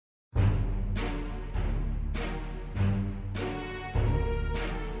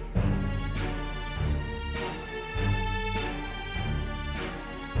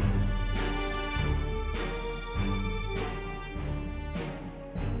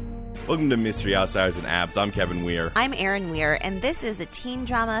Welcome to Mystery Outsiders and Abs. I'm Kevin Weir. I'm Erin Weir, and this is a teen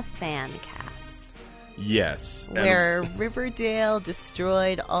drama fan cast. Yes. Where Riverdale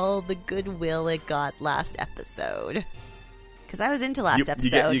destroyed all the goodwill it got last episode. Because I was into last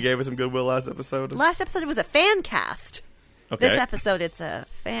episode. You gave us some goodwill last episode? Last episode, it was a fan cast. Okay. This episode, it's a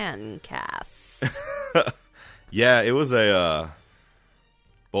fan cast. Yeah, it was a...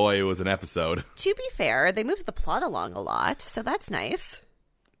 boy, it was an episode. To be fair, they moved the plot along a lot, so that's nice.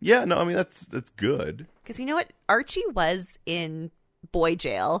 Yeah, no, I mean, that's good. Because you know what? Archie was in boy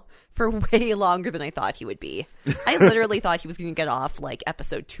jail for way longer than I thought he would be. I literally thought he was going to get off, like,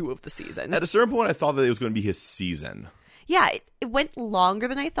 episode 2 of the season. At a certain point, I thought that it was going to be his season. Yeah, it went longer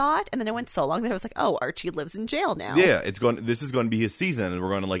than I thought, and then it went so long that I was like, oh, Archie lives in jail now. Yeah, this is going to be his season, and we're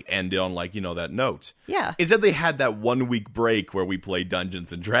going to, like, end it on, like, you know, that note. Yeah. Instead, they had that 1 week break where we played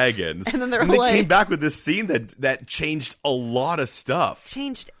Dungeons and Dragons. And then they came back with this scene that changed a lot of stuff.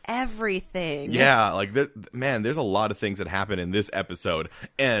 Changed everything. Yeah, like, there's a lot of things that happen in this episode,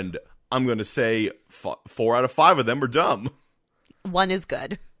 and I'm going to say 4 out of 5 of them are dumb. 1 is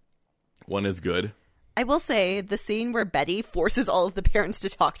good. 1 is good. I will say, the scene where Betty forces all of the parents to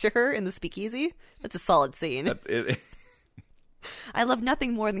talk to her in the speakeasy, that's a solid scene. I love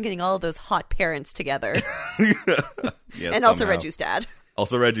nothing more than getting all of those hot parents together. Yeah, and also Reggie's dad.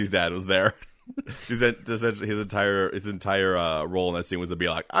 Also, Reggie's dad was there. His entire role in that scene was to be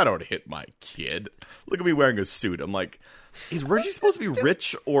like, I don't hit my kid. Look at me wearing a suit. I'm like, is Reggie supposed to be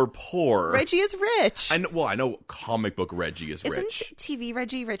rich or poor? Reggie is rich. I know comic book Reggie is rich. Isn't TV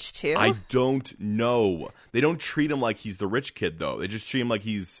Reggie rich too? I don't know. They don't treat him like he's the rich kid, though. They just treat him like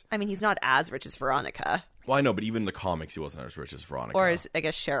he's... I mean, he's not as rich as Veronica. Well, I know, but even in the comics, he wasn't as rich as Veronica. Or as, I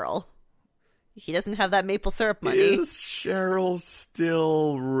guess, Cheryl. He doesn't have that maple syrup money. Is Cheryl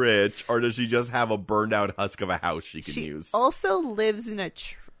still rich, or does she just have a burned out husk of a house she can use? She also lives in a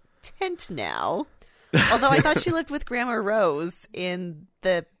tent now. Although I thought she lived with Grandma Rose in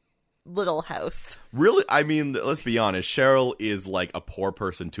the little house. Really? I mean, let's be honest. Cheryl is like a poor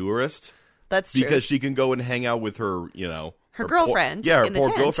person tourist. That's true. Because she can go and hang out with her, you know... Her girlfriend. Her in the poor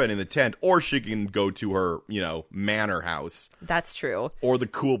tent. girlfriend in the tent. Or she can go to her, you know, manor house. That's true. Or the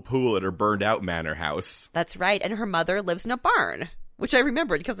cool pool at her burned out manor house. That's right. And her mother lives in a barn, which I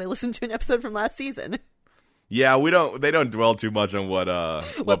remembered because I listened to an episode from last season. Yeah, they don't dwell too much on what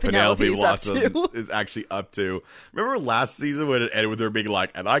Penelope Blossom is actually up to. Remember last season when it ended with her being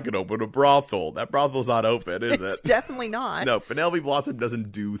like, and I could open a brothel. That brothel's not open, is it? It's definitely not. No, Penelope Blossom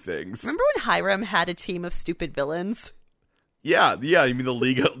doesn't do things. Remember when Hiram had a team of stupid villains? Yeah, you mean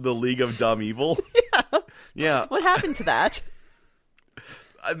the League of Dumb Evil? Yeah. What happened to that?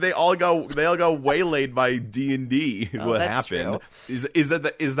 They all got waylaid by D&D is what happened. True. Is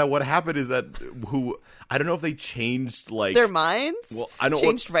that what happened? Is that who? I don't know if they changed like their minds. Well, I don't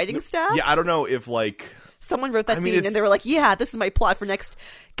changed writing staff. Yeah, I don't know if like someone wrote that scene and they were like, "Yeah, this is my plot for next."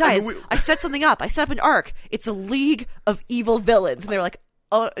 Guys, I set something up. I set up an arc. It's a League of Evil Villains, and they were like,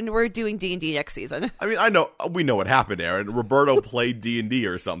 "Oh, and we're doing D&D next season." I mean, we know what happened, Aaron. Roberto played D&D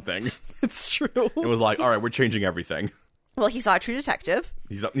or something. It's true. It was like, all right, we're changing everything. Well, he saw True Detective.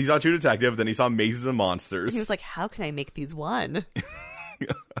 He saw True Detective, then he saw Mazes and Monsters. And he was like, how can I make these one?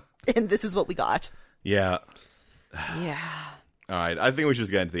 And this is what we got. Yeah. Yeah. All right, I think we should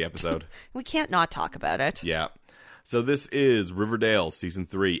just get into the episode. We can't not talk about it. Yeah. So this is Riverdale, Season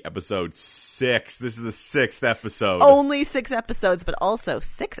 3, Episode 6. This is the 6th episode. Only 6 episodes, but also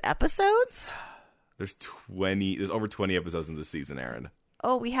 6 episodes? There's over 20 episodes in this season, Aaron.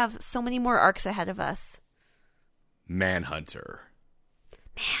 Oh, we have so many more arcs ahead of us. Manhunter.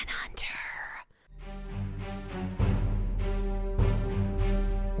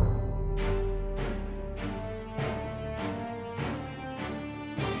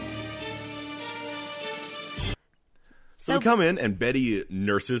 So we come in, and Betty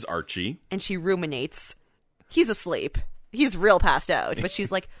nurses Archie. And she ruminates. He's asleep. He's real passed out. But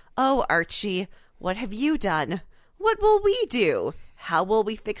she's like, oh, Archie, what have you done? What will we do? How will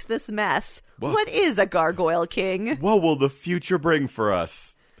we fix this mess? What is a gargoyle king? What will the future bring for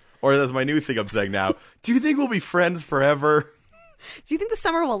us? Or that's my new thing I'm saying now. Do you think we'll be friends forever? Do you think the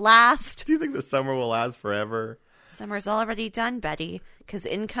summer will last? Do you think the summer will last forever? Summer's already done, Betty, because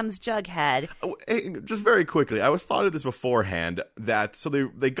in comes Jughead. Oh, hey, just very quickly, I was thought of this beforehand, that so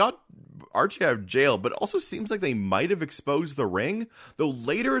they got Archie out of jail, but it also seems like they might have exposed the ring, though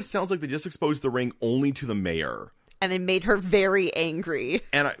later it sounds like they just exposed the ring only to the mayor. And they made her very angry.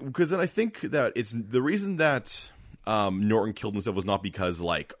 And because then I think that it's the reason that Norton killed himself was not because,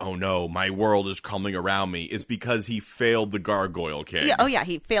 like, oh no, my world is crumbling around me. It's because he failed the Gargoyle King. Yeah,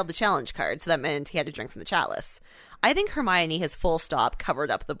 he failed the challenge card, so that meant he had to drink from the chalice. I think Hermione has full stop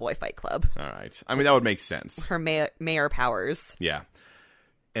covered up the boy fight club. All right. I mean, that would make sense. Her mayor powers. Yeah.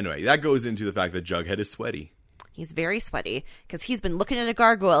 Anyway, that goes into the fact that Jughead is sweaty. He's very sweaty because he's been looking at a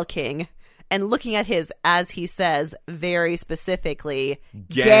Gargoyle King and looking at his, as he says, very specifically,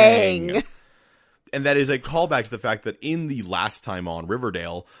 gang. And that is a callback to the fact that in the last time on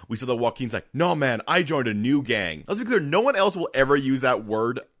Riverdale, we saw that Joaquin's like, no, man, I joined a new gang. Let's be clear, no one else will ever use that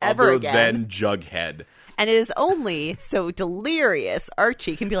word ever other again. than Jughead. And it is only so delirious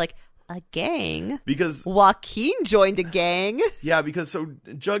Archie can be like, a gang? Because Joaquin joined a gang? Yeah, because so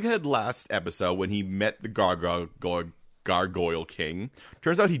Jughead last episode, when he met the Gargoyle King,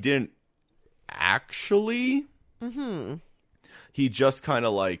 turns out he didn't actually. Mm-hmm. He just kind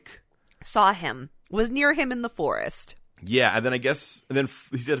of like... saw him. Was near him in the forest. Yeah, and then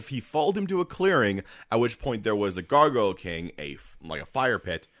he said if he followed him to a clearing, at which point there was the Gargoyle King, like a fire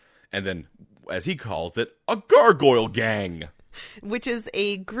pit, and then, as he calls it, a gargoyle gang. Which is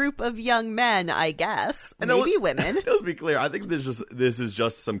a group of young men, I guess. And maybe women. Let's be clear. I think this is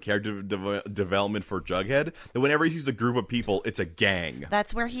just some character development for Jughead. That whenever he sees a group of people, it's a gang.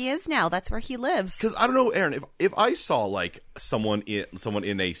 That's where he is now. That's where he lives. Because I don't know, Aaron. If I saw like someone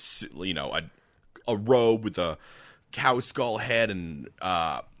in a a robe with a cow skull head and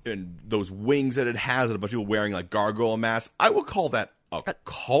those wings that it has, and a bunch of people wearing like gargoyle masks, I would call that a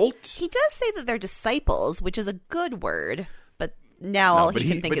cult. He does say that they're disciples, which is a good word. Now all he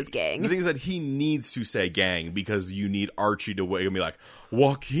can think is gang. The thing is that he needs to say gang because you need Archie to wait and be like,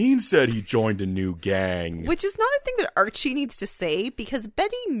 Joaquin said he joined a new gang. Which is not a thing that Archie needs to say because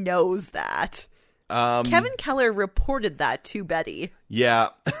Betty knows that. Kevin Keller reported that to Betty. Yeah,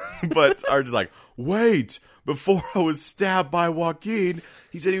 but Archie's like, wait, before I was stabbed by Joaquin,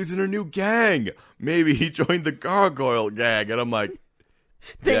 he said he was in a new gang. Maybe he joined the Gargoyle gang. And I'm like,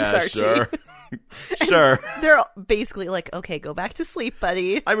 thanks, yeah, Archie. Sure. Sure. They're basically like, okay, go back to sleep,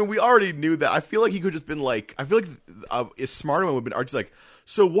 buddy. I mean, we already knew that. I feel like he could just been like, I feel like a smarter one would have been Archie's like,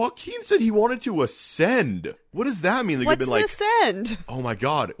 so Joaquin said he wanted to ascend. What does that mean? They What's been like, ascend? Oh my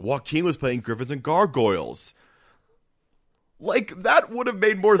god, Joaquin was playing Griffins and Gargoyles. Like, that would have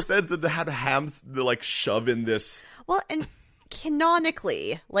made more sense than to have Hams like shove in this. Well, and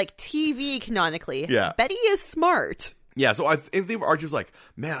canonically, like TV canonically, yeah. Betty is smart. Yeah, so I think Archie was like,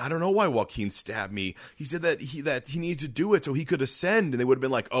 man, I don't know why Joaquin stabbed me. He said that he needed to do it so he could ascend, and they would have been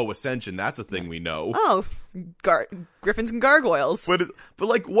like, oh, ascension, that's a thing we know. Oh, Griffins and Gargoyles. But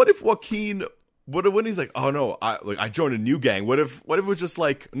like, what if Joaquin? When he's like, oh no, I joined a new gang. What if it was just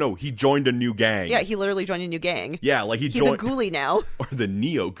like, no, he joined a new gang? Yeah, he literally joined a new gang. Yeah, like he's a ghoulie now. Or the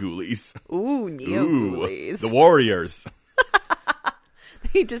Neo Ghoulies. Ooh, Neo Ghoulies. The Warriors.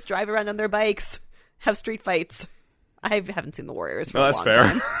 They just drive around on their bikes, have street fights. I haven't seen the Warriors for a long fair.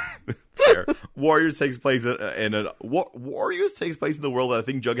 time. Fair. Warriors takes place Warriors takes place in the world that I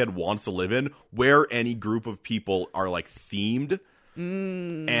think Jughead wants to live in, where any group of people are like themed,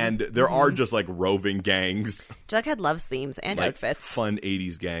 and there are just like roving gangs. Jughead loves themes and like, outfits. Fun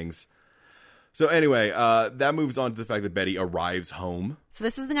 80s gangs. So anyway, that moves on to the fact that Betty arrives home. So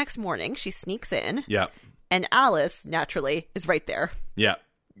this is the next morning. She sneaks in. Yeah. And Alice, naturally, is right there. Yeah.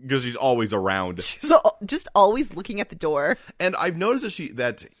 Because she's always around. She's just always looking at the door. And I've noticed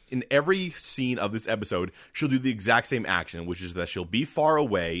that in every scene of this episode, she'll do the exact same action, which is that she'll be far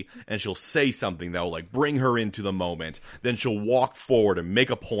away and she'll say something that will like bring her into the moment. Then she'll walk forward and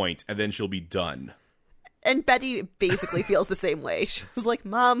make a point, and then she'll be done. And Betty basically feels the same way. She's like,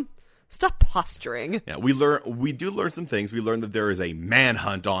 Mom, stop posturing. Yeah, we do learn some things. We learn that there is a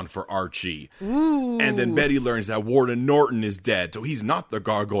manhunt on for Archie. Ooh. And then Betty learns that Warden Norton is dead, so he's not the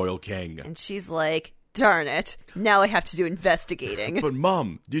Gargoyle King. And she's like, darn it, now I have to do investigating. But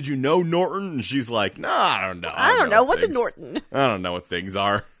Mom, did you know Norton? And she's like, nah, I don't know. I don't know. What's a Norton? I don't know what things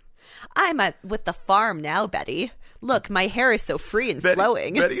are. I'm with the farm now, Betty. Look, my hair is so free and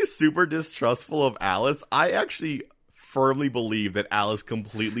flowing. Betty is super distrustful of Alice. I actually firmly believe that Alice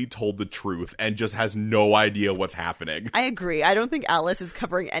completely told the truth and just has no idea what's happening. I agree. I don't think Alice is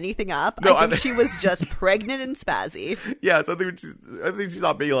covering anything up. No, I think she was just pregnant and spazzy. Yeah, so I think she's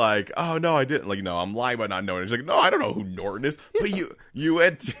not being like, oh no, I didn't. Like, no, I'm lying by not knowing. She's like, no, I don't know who Norton is. But he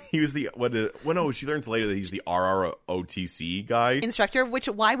was the no, she learns later that he's the RROTC guy. Instructor, which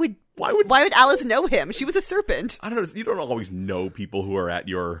why would Alice know him? She was a serpent. I don't know. You don't always know people who are at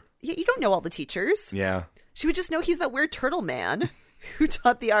your... Yeah, you don't know all the teachers. Yeah. She would just know he's that weird turtle man who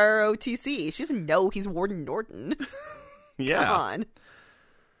taught the ROTC. She doesn't know he's Warden Norton. Yeah. Come on.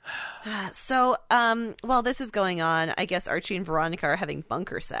 So, while this is going on, I guess Archie and Veronica are having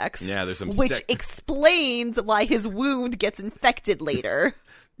bunker sex. Yeah, there's some which explains why his wound gets infected later.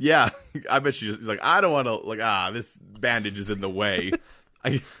 Yeah, I bet she's like, I don't want to, this bandage is in the way.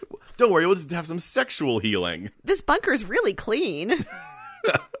 Don't worry, we'll just have some sexual healing. This bunker is really clean.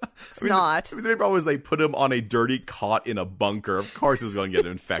 It's not. The main problem is they put him on a dirty cot in a bunker. Of course he's going to get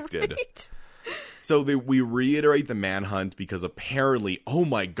infected. Right? So we reiterate the manhunt because apparently, oh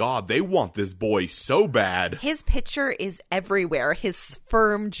my god, they want this boy so bad. His picture is everywhere. His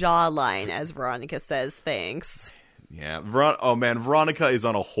firm jawline, as Veronica says, thanks. Yeah. Veronica is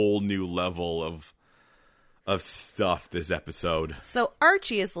on a whole new level of stuff this episode. So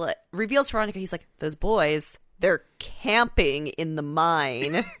Archie reveals to Veronica, he's like, those boys, they're camping in the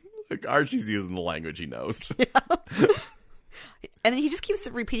mine. Like Archie's using the language he knows. Yeah. And then he just keeps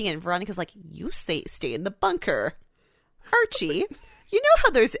repeating it, and Veronica's like, you stay in the bunker. Archie, you know how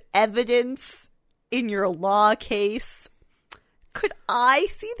there's evidence in your law case? Could I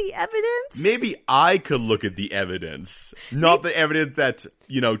see the evidence? Maybe I could look at the evidence. Not the evidence that,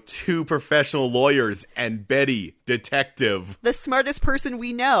 two professional lawyers and Betty, detective. The smartest person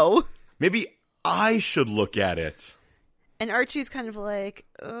we know. Maybe I should look at it. And Archie's kind of like,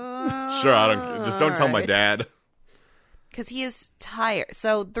 sure, just don't tell my dad. Because he is tired.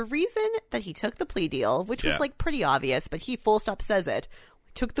 So the reason that he took the plea deal, which was pretty obvious, but he full stop says it,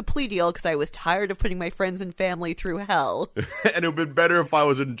 took the plea deal because I was tired of putting my friends and family through hell. And it would have been better if I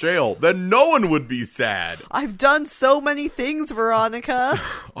was in jail. Then no one would be sad. I've done so many things, Veronica.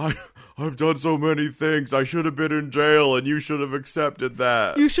 I've done so many things. I should have been in jail and you should have accepted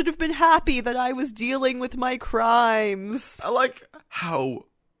that. You should have been happy that I was dealing with my crimes. I like how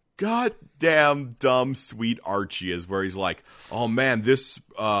goddamn dumb sweet Archie is, where he's like, oh man, this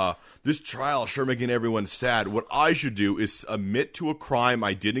trial sure making everyone sad. What I should do is admit to a crime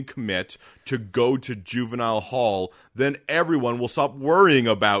I didn't commit, to go to juvenile hall, then everyone will stop worrying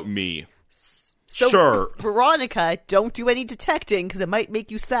about me. So, sure. Veronica, don't do any detecting because it might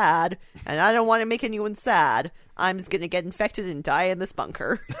make you sad, and I don't want to make anyone sad. I'm just going to get infected and die in this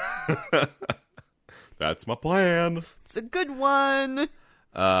bunker. That's my plan. It's a good one.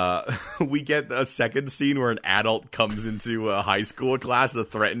 We get a second scene where an adult comes into a high school class to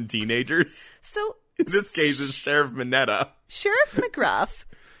threaten teenagers. So in this case, it's Sheriff Minetta. Sheriff McGruff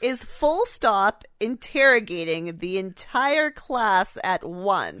is full stop interrogating the entire class at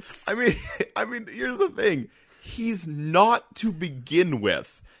once. I mean, here's the thing. He's not to begin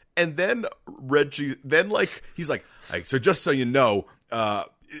with. And then Reggie, he's like, so just so you know,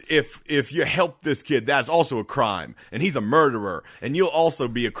 if you help this kid, that's also a crime. And he's a murderer. And you'll also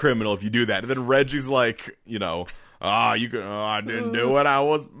be a criminal if you do that. And then Reggie's like, I didn't do it. I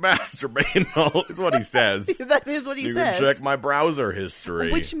was masturbating. Is what he says. That is what he says. You can check my browser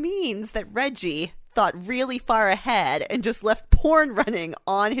history. Which means that Reggie thought really far ahead and just left porn running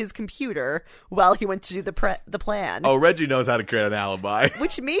on his computer while he went to do the plan. Oh, Reggie knows how to create an alibi.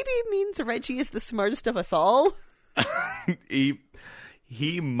 Which maybe means Reggie is the smartest of us all.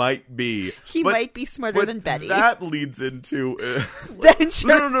 He might be. He might be smarter than Betty. That leads into...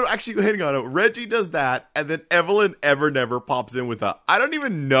 No. Actually, hang on. Reggie does that, and then Evelyn never pops in with I don't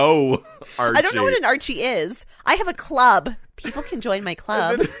even know Archie. I don't know what an Archie is. I have a club. People can join my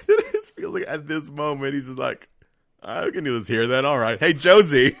club. And then it feels like at this moment, he's just like, I can do this here then. All right. Hey,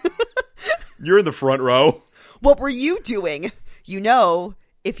 Josie. You're in the front row. What were you doing?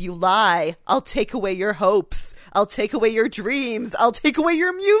 If you lie, I'll take away your hopes. I'll take away your dreams. I'll take away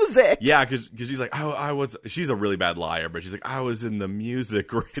your music. Yeah, because she's like, she's a really bad liar, but she's like, I was in the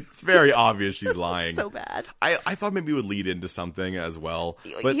music. It's very obvious she's lying. So bad. I thought maybe it would lead into something as well.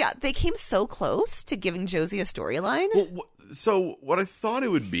 But, yeah, they came so close to giving Josie a storyline. Well, so what I thought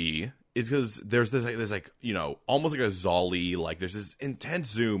it would be is because there's this almost like a Zolly, there's this intense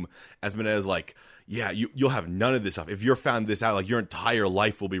zoom as Minetta's like, yeah, you'll have none of this stuff. If you're found this out, your entire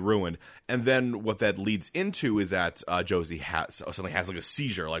life will be ruined. And then what that leads into is that Josie suddenly has a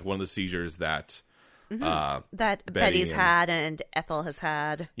seizure, like one of the seizures that that Betty's had and Ethel has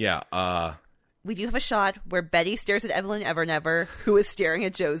had. Yeah. We do have a shot where Betty stares at Evelyn Evernever, who is staring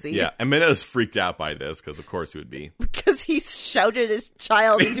at Josie. Yeah, and Minetta's freaked out by this because, of course, he would be because he shouted his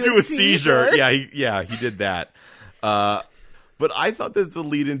child into a seizure. Yeah, he did that. But I thought this would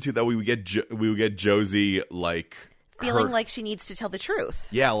lead into that we would get Josie feeling like she needs to tell the truth.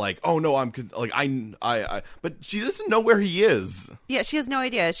 Yeah, like, oh no, but she doesn't know where he is. Yeah, she has no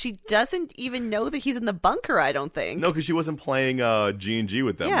idea. She doesn't even know that he's in the bunker, I don't think. No, because she wasn't playing G&G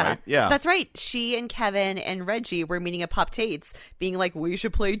with them, Yeah, right? Yeah. that's right. She and Kevin and Reggie were meeting at Pop Tate's, being like, we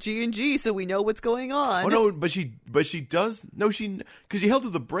should play G&G so we know what's going on. Oh no, but she does, no, because she held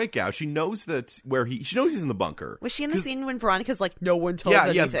through the breakout. She knows she knows he's in the bunker. Was she in the scene when Veronica's like, no one told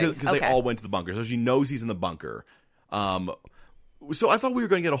anything? Yeah, because they all went to the bunker, so she knows he's in the bunker. So I thought we were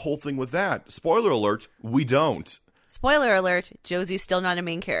going to get a whole thing with that. Spoiler alert, we don't. Spoiler alert, Josie's still not a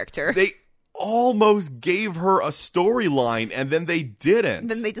main character. They almost gave her a storyline, and then they didn't.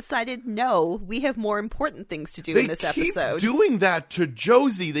 Then they decided, no, we have more important things to do in this episode. They keep doing that to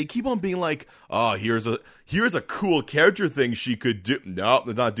Josie. They keep on being like, oh, here's a cool character thing she could do. No,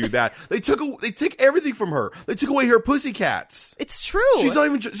 let's not do that. They take everything from her. They took away her pussycats. It's true. She's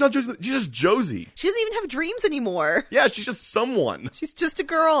not Josie. She's just Josie. She doesn't even have dreams anymore. Yeah, she's just someone. She's just a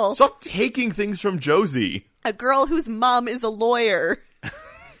girl. Stop taking things from Josie. A girl whose mom is a lawyer.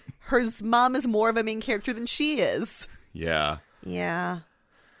 Her mom is more of a main character than she is. Yeah. Yeah.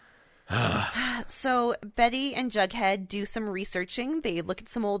 So Betty and Jughead do some researching. They look at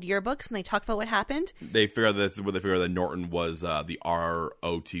some old yearbooks and they talk about what happened. They figure that Norton was the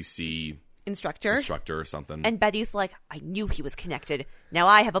ROTC instructor or something. And Betty's like, I knew he was connected. Now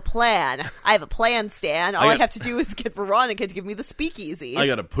I have a plan. I have a plan, Stan. All I have to do is get Veronica to give me the speakeasy. I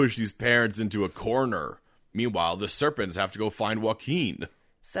got to push these parents into a corner. Meanwhile, the serpents have to go find Joaquin.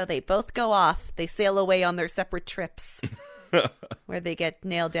 So they both go off. They sail away on their separate trips. Where they get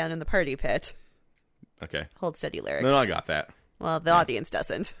nailed down in the party pit. Okay. Hold steady lyrics. No, I got that. Well, the audience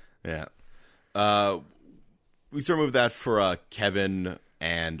doesn't. Yeah. We sort of moved that for Kevin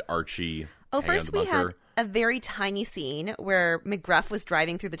and Archie. Oh, first we had a very tiny scene where McGruff was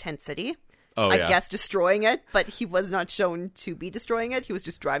driving through the tent city. I guess destroying it, but he was not shown to be destroying it. He was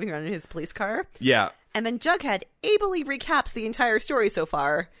just driving around in his police car. Yeah. And then Jughead ably recaps the entire story so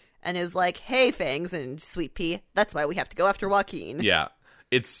far and is like, hey, Fangs and Sweet Pea, that's why we have to go after Joaquin. Yeah.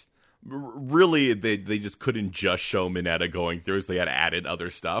 It's really, they just couldn't just show Minetta going through, so they had added other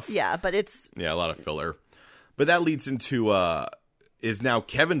stuff. Yeah, but it's... Yeah, a lot of filler. But that leads into... is now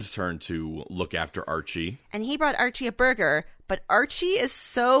Kevin's turn to look after Archie. And he brought Archie a burger, but Archie is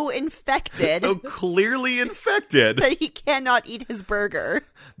so infected. So clearly infected. that he cannot eat his burger.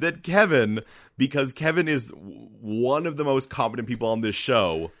 That Kevin, because Kevin is one of the most competent people on this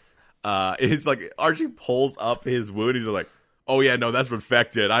show, it's like Archie pulls up his wound. He's like, oh yeah, no, that's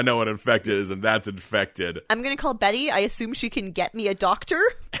infected. I know what infected is, and that's infected. I'm going to call Betty. I assume she can get me a doctor.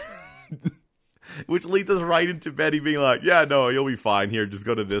 Which leads us right into Betty being like, yeah, no, you'll be fine here. Just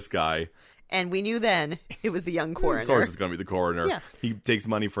go to this guy. And we knew then it was the young coroner. Of course it's going to be the coroner. Yeah. He takes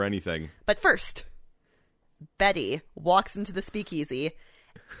money for anything. But first, Betty walks into the speakeasy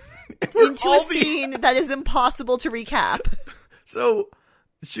into a scene that is impossible to recap. So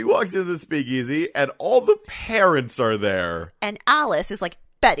she walks into the speakeasy and all the parents are there. And Alice is like,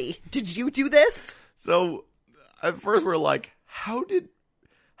 Betty, did you do this? So at first we're like, how did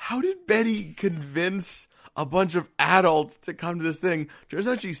Betty convince a bunch of adults to come to this thing? Turns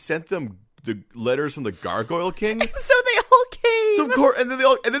out she sent them the letters from the Gargoyle King. So they all came. So of course, and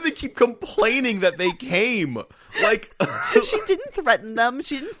then they keep complaining that they came. Like she didn't threaten them.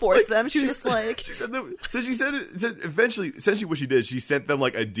 She didn't force them. She was just like she said them. So she said eventually, essentially what she did, she sent them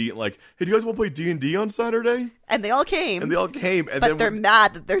like hey, do you guys want to play D&D on Saturday? And they all came. And but then they're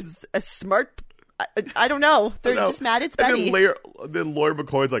mad that there's a smart. I don't know. They're just mad it's Betty. And then Lawyer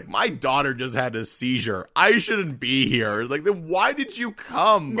McCoy's like, my daughter just had a seizure. I shouldn't be here. It's like, then why did you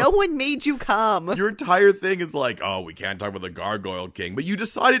come? No one made you come. Your entire thing is like, oh, we can't talk about the Gargoyle King, but you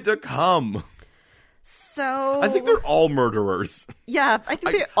decided to come. So I think they're all murderers. Yeah, I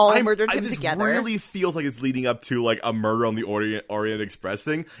think they all murdered him together. It really feels like it's leading up to like a Murder on the Orient Express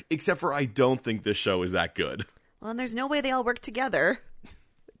thing, except for I don't think this show is that good. Well, and there's no way they all work together.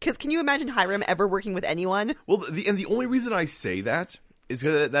 Because can you imagine Hiram ever working with anyone? Well, the only reason I say that is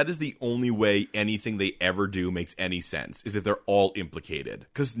because that is the only way anything they ever do makes any sense, is if they're all implicated.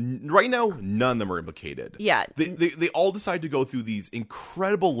 Because right now, none of them are implicated. Yeah. They all decide to go through these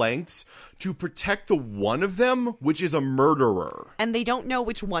incredible lengths to protect the one of them, which is a murderer. And they don't know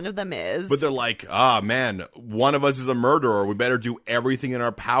which one of them is. But they're like, man, one of us is a murderer. We better do everything in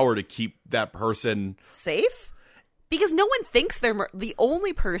our power to keep that person safe? Because no one thinks they're the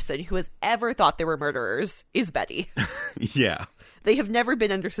only person who has ever thought they were murderers is Betty. Yeah. They have never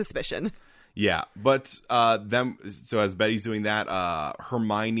been under suspicion. Yeah, but so as Betty's doing that,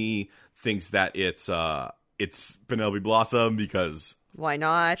 Hermione thinks that it's Penelope Blossom because Why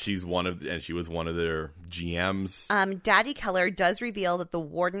not? She was one of their GMs. Daddy Keller does reveal that the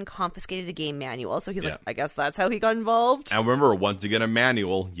warden confiscated a game manual, so he's like, I guess that's how he got involved. And remember, once you get a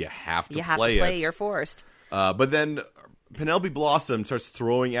manual, you have to play it. You're forced. But then Penelope Blossom starts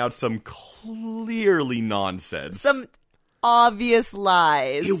throwing out some clearly nonsense. Some obvious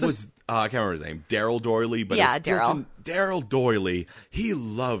lies. It was, I can't remember his name, Daryl Doyley. But yeah, Daryl. Daryl Doyley, he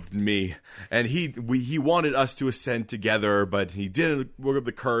loved me, and he wanted us to ascend together, but he didn't work up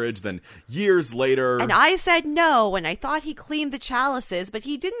the courage. Then years later... And I said no, and I thought he cleaned the chalices, but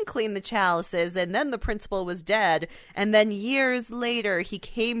he didn't clean the chalices, and then the principal was dead. And then years later, he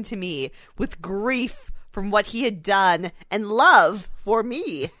came to me with grief from what he had done, and love for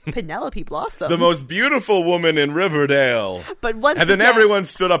me, Penelope Blossom. The most beautiful woman in Riverdale. But once and then everyone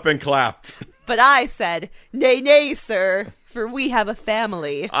stood up and clapped. But I said, nay, nay, sir, for we have a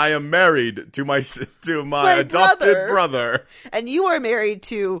family. I am married to my adopted brother. And you are married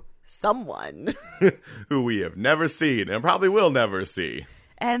to someone. Who we have never seen and probably will never see.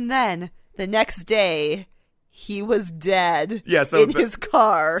 And then, the next day, he was dead in his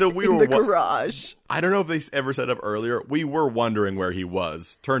car so we in were the garage. I don't know if they ever set up earlier. We were wondering where he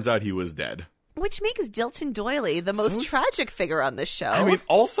was. Turns out he was dead. Which makes Dilton Doyley the most tragic figure on this show. I mean,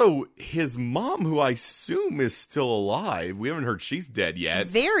 also, his mom, who I assume is still alive. We haven't heard she's dead yet.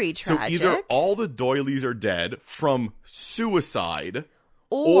 Very tragic. So either all the Doyleys are dead from suicide,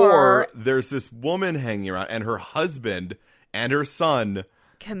 or there's this woman hanging around, and her husband and her son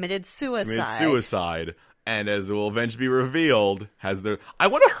committed suicide. And as will eventually be revealed, I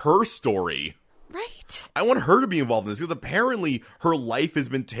want her story. Right. I want her to be involved in this, because apparently her life has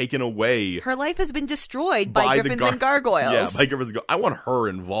been taken away. Her life has been destroyed by griffins and gargoyles. Yeah, by griffins and gargoyles. I want her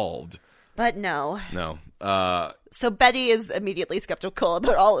involved. But no. No. So Betty is immediately skeptical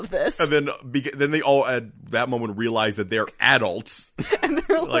about all of this. And then they all at that moment realize that they're adults. And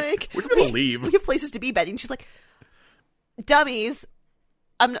they're like, we're just going to leave. We have places to be, Betty. And she's like, dummies,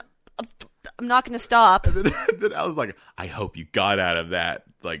 I'm not going to stop. And then I was like, I hope you got out of that.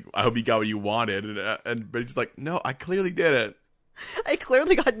 Like, I hope you got what you wanted. But it's like, no, I clearly didn't. I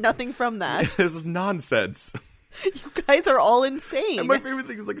clearly got nothing from that. This is nonsense. You guys are all insane. And my favorite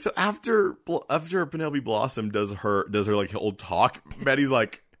thing is, like, so after Penelope Blossom does her like old talk, Betty's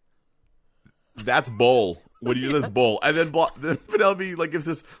like, that's bull. What do you do? That's bull. And then Penelope like gives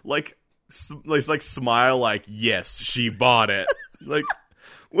this like smile, like, yes, she bought it. Like.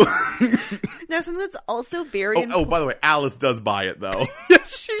 Now, something that's also very important. Oh, by the way, Alice does buy it, though.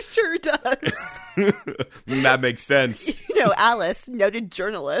 Yes, she sure does. That makes sense. You know, Alice, noted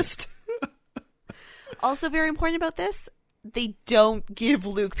journalist. Also very important about this, they don't give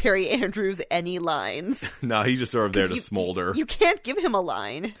Luke Perry Andrews any lines. No, he's just sort of there to smolder. You can't give him a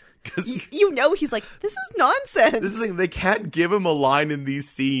line. You know, he's like, this is nonsense. This is the thing, they can't give him a line in these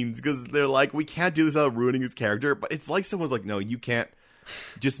scenes because they're like, we can't do this without ruining his character. But it's like someone's like, no, you can't.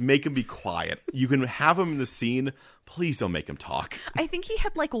 Just make him be quiet. You can have him in the scene. Please don't make him talk. I think he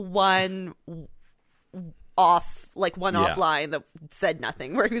had like one off line that said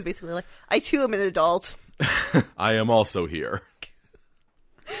nothing, where he was basically like, I too am an adult. I am also here.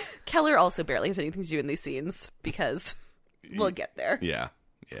 Keller also barely has anything to do in these scenes because we'll get there. Yeah.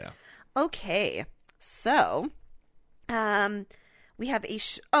 Okay. So, we have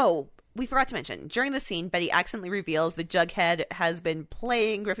we forgot to mention, during the scene, Betty accidentally reveals that Jughead has been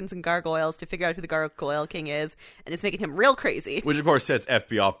playing Griffins and Gargoyles to figure out who the Gargoyle King is, and it's making him real crazy. Which, of course, sets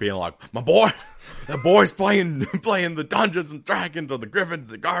FB off being like, my boy, that boy's playing the Dungeons and Dragons or the Griffins,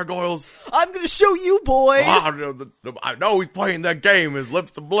 the Gargoyles. I'm going to show you, boy. I know he's playing that game. His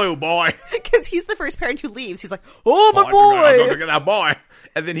lips are blue, boy. Because he's the first parent who leaves. He's like, oh, my boy. Look at that boy.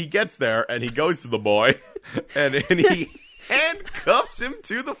 And then he gets there, and he goes to the boy, and he... handcuffs him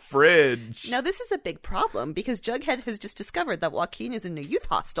to the fridge. Now, this is a big problem because Jughead has just discovered that Joaquin is in a youth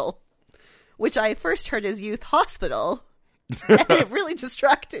hostel, which I first heard as youth hospital, and it really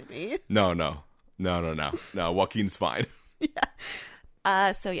distracted me. No. Joaquin's fine.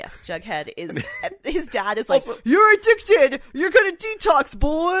 Yeah. So yes, Jughead is. His dad is like, also, you're addicted. You're gonna detox,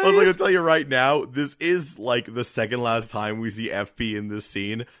 boy. I was gonna tell you right now, this is like the second last time we see FP in this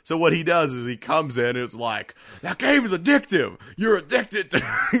scene. So what he does is he comes in and it's like, that game is addictive. You're addicted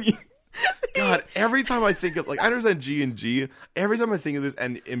to. God, every time I think of, like, I understand G&G. Every time I think of this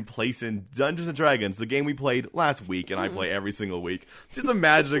and in place in Dungeons and Dragons, the game we played last week, and I play every single week, just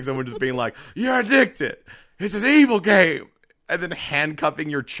imagining someone just being like, you're addicted. It's an evil game. And then handcuffing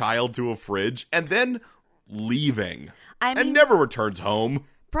your child to a fridge, and then leaving. And never returns home.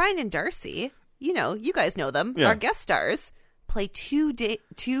 Brian and Darcy, you know, you guys know them, our guest stars, play two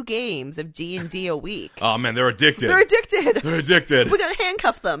games of D&D a week. Oh, man, they're addicted. They're addicted. They're addicted. We gotta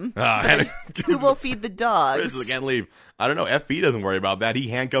handcuff them. Who will feed the dogs? They can't leave. I don't know. FB doesn't worry about that. He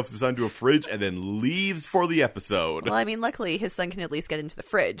handcuffs his son to a fridge and then leaves for the episode. Well, I mean, luckily his son can at least get into the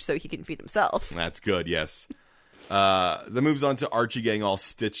fridge so he can feed himself. That's good, yes. That moves on to Archie getting all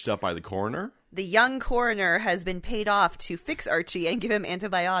stitched up by the coroner. The young coroner has been paid off to fix Archie and give him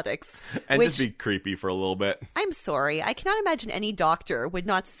antibiotics. And just be creepy for a little bit. I'm sorry. I cannot imagine any doctor would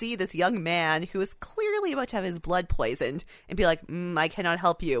not see this young man who is clearly about to have his blood poisoned and be like, I cannot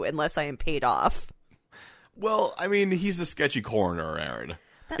help you unless I am paid off. Well, I mean, he's a sketchy coroner, Aaron.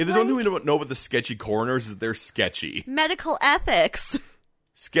 But if there's one thing we don't know about the sketchy coroners, is that they're sketchy. Medical ethics.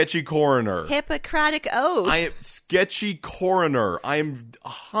 Sketchy coroner. Hippocratic oath. I am sketchy coroner. I am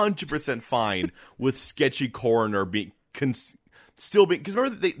 100% fine with sketchy coroner being still being, because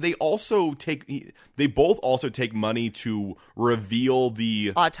remember they both also take money to reveal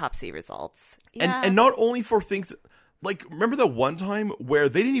the autopsy results. Yeah. And not only for things like, remember that one time where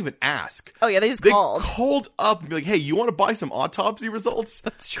they didn't even ask? Oh yeah, they called up and be like, "Hey, you want to buy some autopsy results?"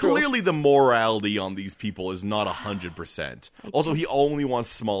 That's true. Clearly, the morality on these people is not 100%. Also, he only wants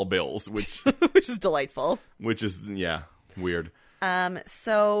small bills, which which is delightful. Which is weird.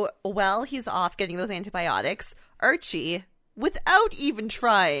 So while he's off getting those antibiotics, Archie, without even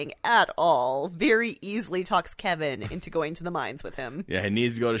trying at all, very easily talks Kevin into going to the mines with him. Yeah, he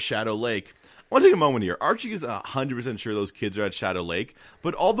needs to go to Shadow Lake. I want to take a moment here. Archie is 100% sure those kids are at Shadow Lake,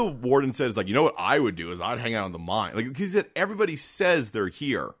 but all the warden said is like, you know what I would do is I'd hang out in the mine. Like, he said everybody says they're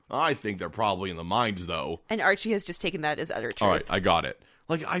here. I think they're probably in the mines though. And Archie has just taken that as utter truth. All right, I got it.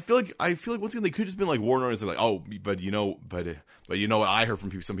 Like, I feel like once again they could just been like warden and say like, oh, but you know what I heard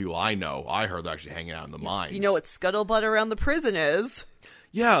from some people I know. I heard they're actually hanging out in the mines. You know what scuttlebutt around the prison is?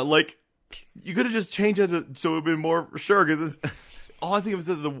 Yeah, like you could have just changed it so it would have been more sure because. All I think of is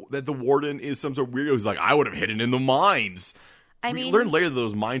that the warden is some sort of weirdo who's like, I would have hidden in the mines. We learned later that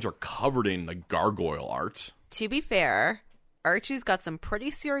those mines are covered in like gargoyle art. To be fair, Archie's got some pretty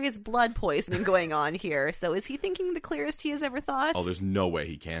serious blood poisoning going on here. So is he thinking the clearest he has ever thought? Oh, there's no way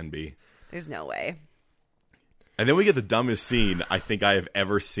he can be. There's no way. And then we get the dumbest scene I think I have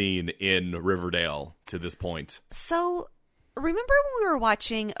ever seen in Riverdale to this point. So remember when we were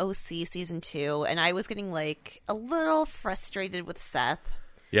watching OC season 2 and I was getting like a little frustrated with Seth?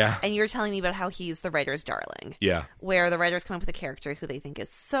 Yeah. And you were telling me about how he's the writer's darling. Yeah. Where the writers come up with a character who they think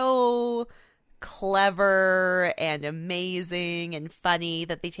is so clever and amazing and funny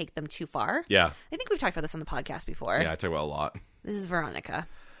that they take them too far. Yeah. I think we've talked about this on the podcast before. Yeah, I talk about it a lot. This is Veronica.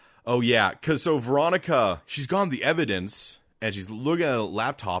 Oh, yeah. Because so Veronica, she's gotten the evidence and she's looking at a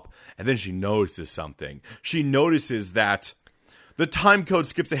laptop and then she notices something. She notices that the time code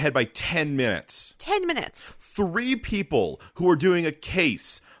skips ahead by 10 minutes. 10 minutes. 3 people who are doing a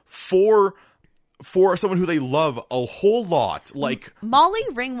case for someone who they love a whole lot, like Molly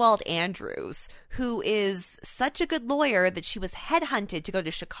Ringwald Andrews, who is such a good lawyer that she was headhunted to go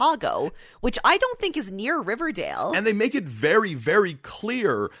to Chicago, which I don't think is near Riverdale. And they make it very, very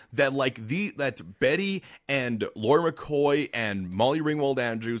clear that that Betty and Laura McCoy and Molly Ringwald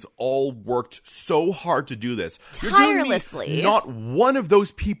Andrews all worked so hard to do this. Tirelessly. Not one of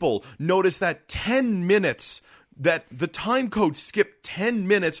those people noticed that 10 minutes that the time code skipped 10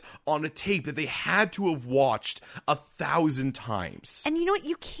 minutes on a tape that they had to have watched 1,000 times. And you know what?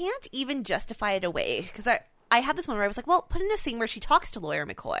 You can't even justify it away. Because I had this one where I was like, well, put in a scene where she talks to Laura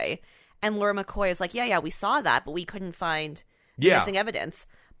McCoy. And Laura McCoy is like, yeah, we saw that, but we couldn't find missing evidence.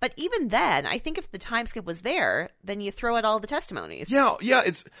 But even then, I think if the time skip was there, then you throw out all the testimonies. Yeah,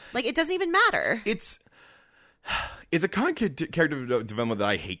 it's... Like, it doesn't even matter. It's a kind of character development that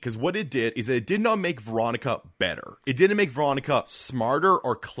I hate, because what it did is that it did not make Veronica better. It didn't make Veronica smarter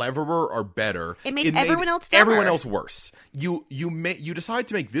or cleverer or better. It made everyone else dumber. Everyone else worse. You decide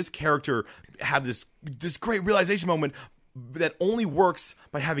to make this character have this great realization moment that only works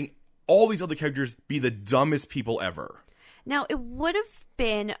by having all these other characters be the dumbest people ever. Now, it would have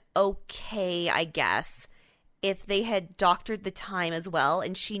been okay, I guess, if they had doctored the time as well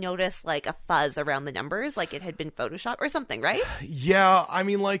and she noticed like a fuzz around the numbers, like it had been photoshopped or something, right? Yeah, I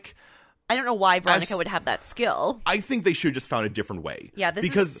mean, like, I don't know why Veronica would have that skill. I think they should have just found a different way. Yeah,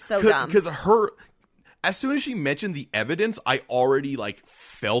 this is so dumb. Because as soon as she mentioned the evidence, I already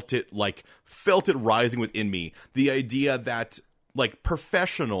felt it rising within me. The idea that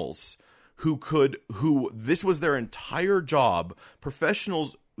professionals who this was their entire job,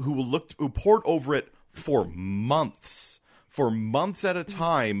 professionals who poured over it for months at a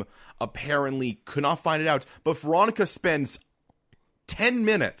time, apparently could not find it out. But Veronica spends 10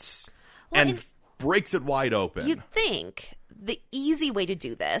 minutes and breaks it wide open. You'd think the easy way to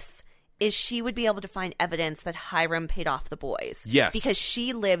do this is she would be able to find evidence that Hiram paid off the boys. Yes. Because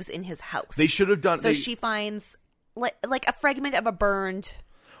she lives in his house. They should have done... So she finds like a fragment of a burned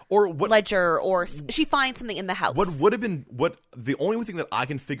ledger, or she finds something in the house. What would have been... The only thing that I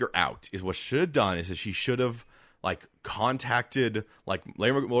can figure out is what should have done is that she should have like contacted like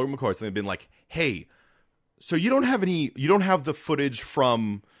Larry McCoy, and they've been like, hey, so you don't have the footage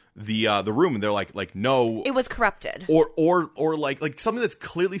from the room, and they're like no, it was corrupted, or like something that's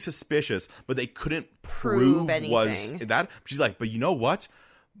clearly suspicious, but they couldn't prove was that. She's like, but you know what,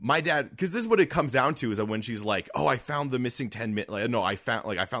 my dad, because this is what it comes down to, is that when she's like, oh, I found the missing 10 minutes, I found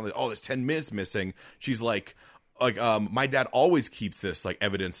like, oh, there's 10 minutes missing. She's like my dad always keeps this like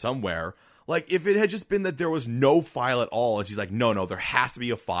evidence somewhere. Like, if it had just been that there was no file at all, and she's like, no, there has to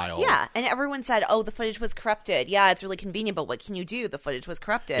be a file. Yeah, and everyone said, oh, the footage was corrupted. Yeah, it's really convenient, but what can you do? The footage was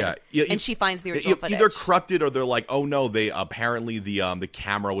corrupted. Yeah, and she finds the original footage. Either corrupted, or they're like, oh, no, they apparently the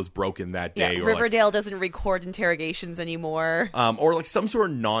camera was broken that day. Yeah, or Riverdale doesn't record interrogations anymore. Or like some sort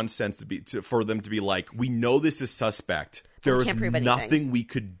of nonsense for them to be like, we know this is suspect. There was nothing we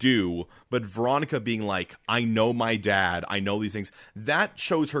could do, but Veronica being like, I know my dad, I know these things. That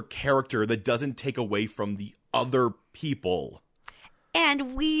shows her character that doesn't take away from the other people.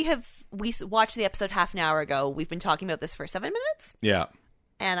 And we watched the episode half an hour ago. We've been talking about this for 7 minutes. Yeah.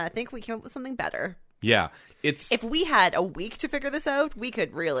 And I think we came up with something better. Yeah. If we had a week to figure this out, we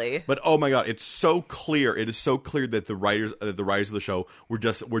could really. But oh my god, it's so clear. It is so clear that the writers of the show were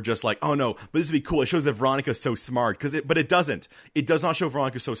just like, oh no, but this would be cool. It shows that Veronica's so smart, but it doesn't. It does not show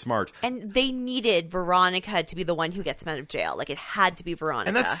Veronica's so smart. And they needed Veronica to be the one who gets out of jail. Like, it had to be Veronica.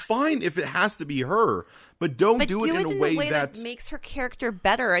 And that's fine if it has to be her, but don't do it in a way that makes her character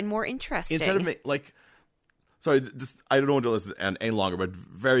better and more interesting. Instead of like. Sorry, I don't want to listen any longer, but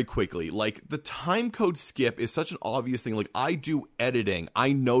very quickly, like, the time code skip is such an obvious thing. Like, I do editing,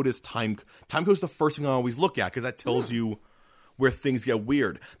 I notice time code's the first thing I always look at, because that tells you where things get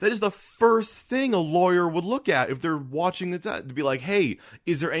weird. That is the first thing a lawyer would look at if they're watching it, to be like, hey,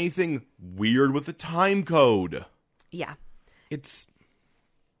 is there anything weird with the time code? Yeah. It's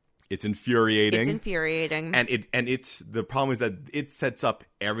infuriating. It's infuriating. And it's the problem is that it sets up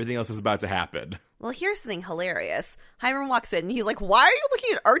everything else that's about to happen. Well, here's something hilarious. Hiram walks in and he's like, why are you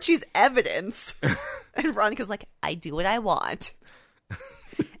looking at Archie's evidence? And Veronica's like, I do what I want.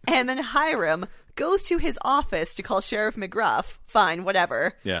 And then Hiram goes to his office to call Sheriff McGruff. Fine,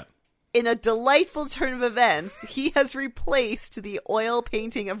 whatever. Yeah. In a delightful turn of events, he has replaced the oil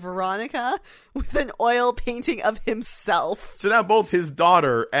painting of Veronica with an oil painting of himself. So now both his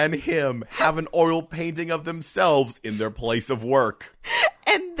daughter and him have an oil painting of themselves in their place of work.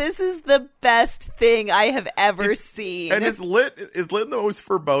 And this is the best thing I have ever seen. And it's lit in the most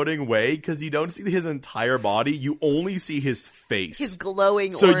foreboding way, because you don't see his entire body. You only see his face. His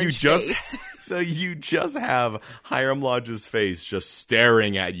glowing orange face. So you just have Hiram Lodge's face just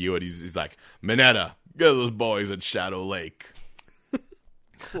staring at you, and he's like, Minetta, get those boys at Shadow Lake.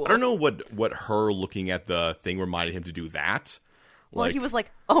 Cool. I don't know what her looking at the thing reminded him to do that. Well, he was like,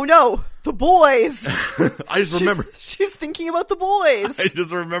 oh no, the boys. I just remember. She's thinking about the boys. I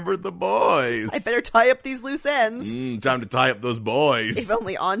just remembered the boys. I better tie up these loose ends. Time to tie up those boys. If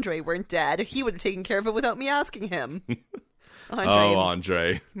only Andre weren't dead, he would have taken care of it without me asking him.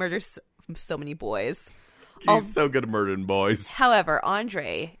 Andre. Murders so many boys. He's so good at murdering boys. However,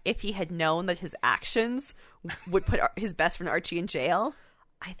 Andre, if he had known that his actions would put his best friend Archie in jail,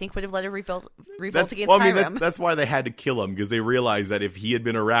 I think would have let her revolt against Hiram. That's why they had to kill him, because they realized that if he had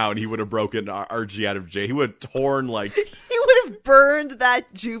been around, he would have broken Archie out of jail. He would have torn, like... He would have burned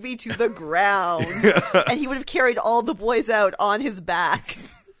that juvie to the ground, and he would have carried all the boys out on his back.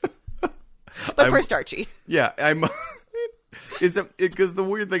 But first, Archie. Yeah, because the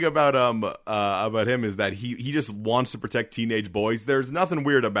weird thing about him is that he just wants to protect teenage boys. There's nothing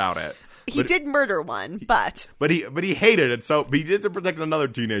weird about it. He did murder one, but he hated it. So he did to protect another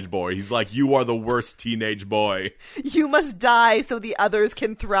teenage boy. He's like, you are the worst teenage boy. You must die so the others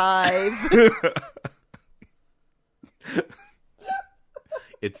can thrive.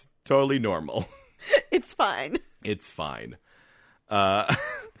 It's totally normal. It's fine. It's fine. So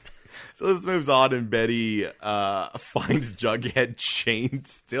this moves on, and Betty finds Jughead chained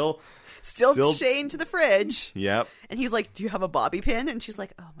still chained to the fridge. Yep. And he's like, do you have a bobby pin? And she's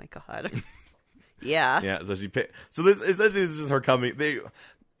like, oh my god. Yeah. Yeah, so this is just her coming.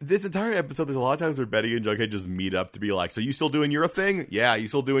 This entire episode, there's a lot of times where Betty and Jughead just meet up to be like, so you still doing your thing? Yeah. You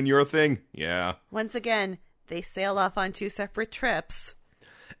still doing your thing? Yeah. Once again, they sail off on 2 separate trips.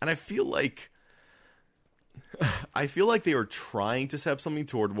 And I feel like I feel like they were trying to set up something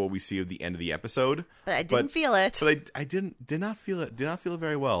toward what we see at the end of the episode. But I didn't feel it. But I did not feel it. Did not feel it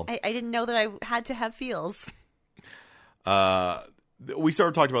very well. I didn't know that I had to have feels. We sort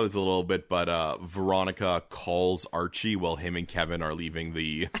of talked about this a little bit, but Veronica calls Archie while him and Kevin are leaving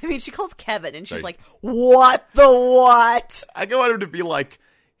the... I mean, she calls Kevin, and she's like, what the what? I want him to be like,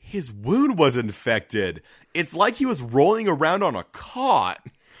 his wound was infected. It's like he was rolling around on a cot.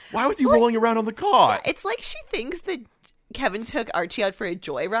 Why was he rolling around on the cot? It's like she thinks that Kevin took Archie out for a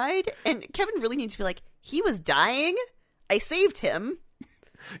joyride, and Kevin really needs to be like, he was dying. I saved him.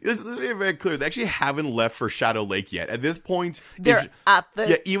 Let's be very clear. They actually haven't left for Shadow Lake yet. At this point, they're at the...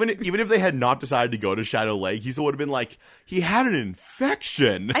 Yeah, even if they had not decided to go to Shadow Lake, he still would have been like, he had an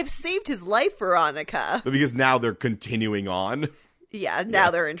infection. I've saved his life, Veronica. But because now they're continuing on. Yeah, now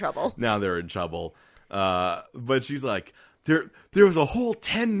they're in trouble. Now they're in trouble. But she's like, there was a whole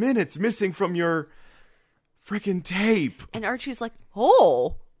 10 minutes missing from your freaking tape. And Archie's like,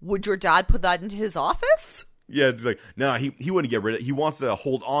 oh, would your dad put that in his office? Yeah, it's like, no, he wouldn't get rid of it. He wants to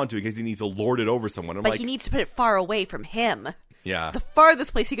hold on to it because he needs to lord it over someone. But he needs to put it far away from him. Yeah. The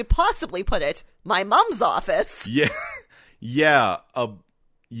farthest place he could possibly put it, my mom's office. Yeah. Yeah.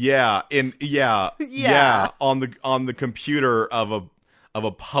 Yeah. On the computer of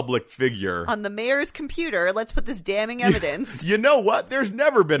a public figure. On the mayor's computer, let's put this damning evidence. You know what? There's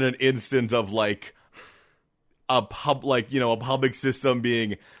never been an instance of like a public system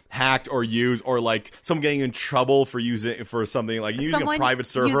being hacked or used, or like someone getting in trouble for something like using a private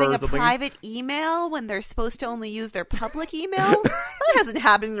server using or something. A private email when they're supposed to only use their public email. That hasn't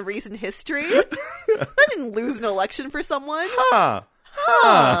happened in recent history. That didn't lose an election for someone.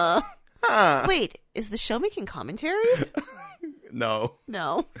 Wait, is the show making commentary? No,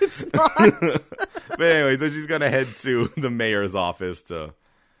 it's not. But anyway, so she's gonna head to the mayor's office to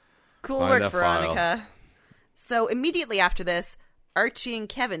cool work, Veronica. File. So immediately after this, Archie and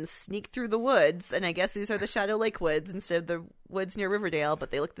Kevin sneak through the woods, and I guess these are the Shadow Lake woods instead of the woods near Riverdale, but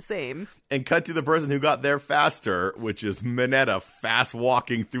they look the same. And cut to the person who got there faster, which is Minetta fast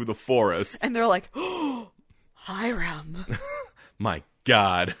walking through the forest. And they're like, oh, Hiram. My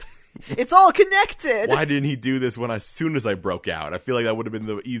God. It's all connected. Why didn't he do this as soon as I broke out? I feel like that would have been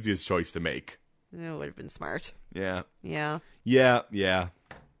the easiest choice to make. It would have been smart. Yeah. Yeah.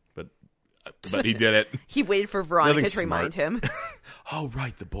 But he did it. He waited for Veronica to remind him. Oh,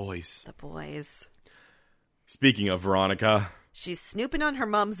 right, the boys. Speaking of Veronica, she's snooping on her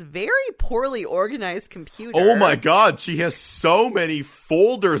mom's very poorly organized computer. Oh my God, she has so many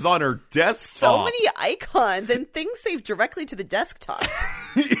folders on her desktop. So many icons and things saved directly to the desktop.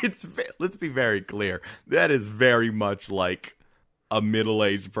 Let's be very clear. That is very much like a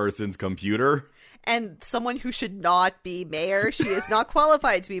middle-aged person's computer. And someone who should not be mayor. She is not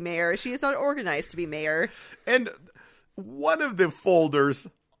qualified to be mayor. She is not organized to be mayor. And one of the folders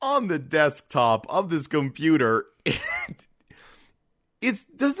on the desktop of this computer, it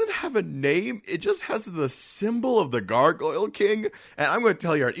doesn't have a name. It just has the symbol of the Gargoyle King. And I'm going to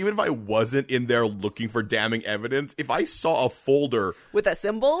tell you, even if I wasn't in there looking for damning evidence, if I saw a folder with a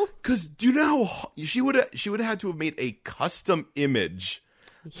symbol, because do you know how she would have had to have made a custom image.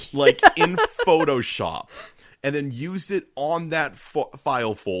 Like in Photoshop, and then used it on that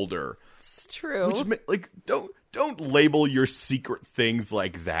file folder. It's true. Which, don't label your secret things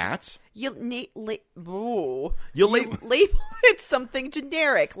like that. You label it something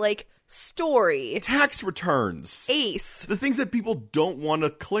generic, like story, tax returns, ace, the things that people don't want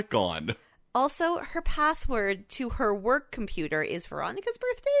to click on. Also, her password to her work computer is Veronica's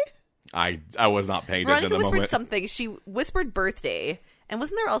birthday. I was not paying attention at the moment. Veronica whispered something. She whispered birthday. And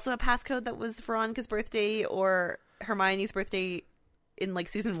wasn't there also a passcode that was Veronica's birthday or Hermione's birthday in like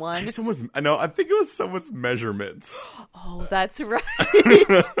season 1? I think it was someone's measurements. Oh, that's right.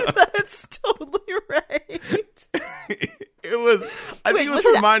 That's totally right. I think it was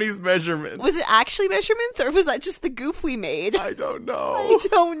Hermione's measurements. Was it actually measurements, or was that just the goof we made? I don't know.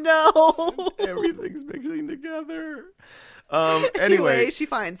 Everything's mixing together. Anyway, she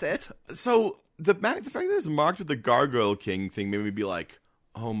finds it. So the fact that it's marked with the Gargoyle King thing made me be like,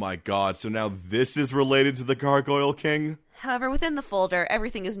 oh my God, so now this is related to the Gargoyle King? However, within the folder,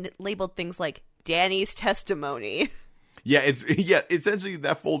 everything is labeled things like Danny's testimony. Yeah, essentially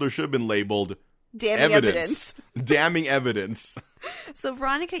that folder should have been labeled damning evidence. Damning evidence. So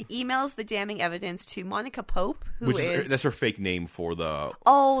Veronica emails the damning evidence to Monica Pope, that's her fake name for the...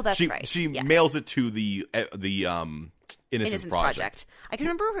 Oh, that's right. She mails it to the Innocence Project. I can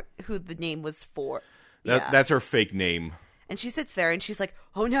remember who the name was for. That's her fake name. And she sits there and she's like,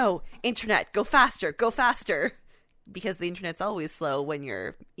 oh no, internet, go faster. because the internet's always slow when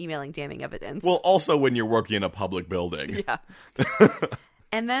you're emailing damning evidence. Well, also when you're working in a public building. Yeah.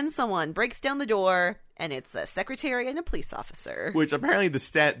 And then someone breaks down the door, and it's the secretary and a police officer. Which apparently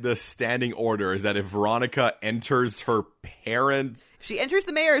the standing order is that if Veronica enters her parent... If she enters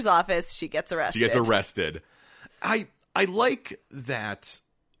the mayor's office, she gets arrested. She gets arrested. I like that...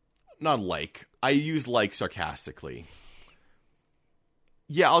 Not like. I use like sarcastically.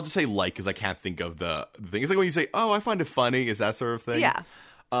 Yeah, I'll just say like because I can't think of the thing. It's like when you say, oh, I find it funny. Is that sort of thing? Yeah.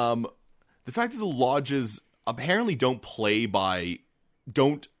 The fact that the lodges apparently don't play by...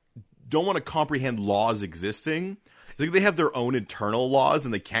 Don't want to comprehend laws existing. It's like they have their own internal laws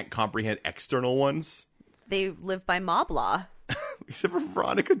and they can't comprehend external ones. They live by mob law. Except for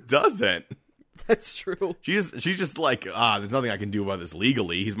Veronica doesn't. That's true. She's just like, there's nothing I can do about this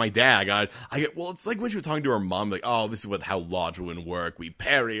legally. He's my dad. I get. Well, it's like when she was talking to her mom, like, oh, this is how lodge women work. We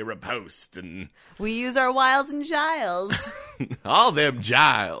parry, riposte, and we use our wiles and giles. All them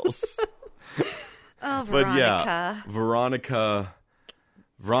giles. Oh, Veronica. But yeah,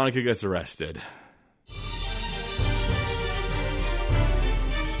 Veronica gets arrested.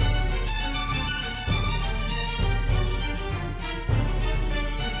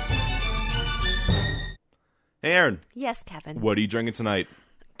 Hey, Aaron. Yes, Kevin. What are you drinking tonight?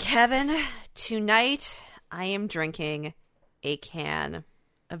 Kevin, tonight I am drinking a can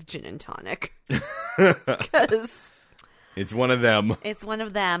of gin and tonic. Because... It's one of them. It's one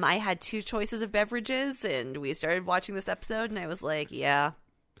of them. I had two choices of beverages, and we started watching this episode, and I was like, yeah,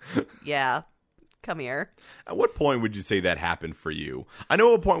 come here. At what point would you say that happened for you? I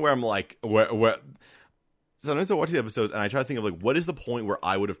know at a point where I'm like, where sometimes I watch the episodes, and I try to think of, like, what is the point where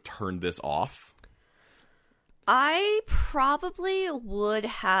I would have turned this off? I probably would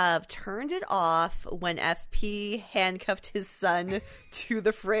have turned it off when FP handcuffed his son to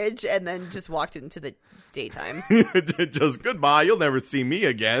the fridge and then just walked into the daytime. Just goodbye, you'll never see me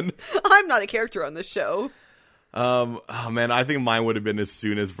again. I'm not a character on this show. Oh man, I think mine would have been as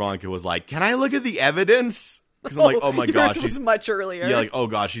soon as Veronica was like, can I look at the evidence? Because I'm like, oh my gosh, she's much earlier. Yeah, like, oh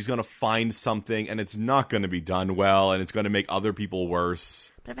gosh, she's gonna find something and it's not gonna be done well and it's gonna make other people worse.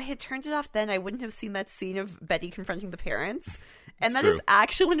 But if I had turned it off then, I wouldn't have seen that scene of Betty confronting the parents. And That's that true. is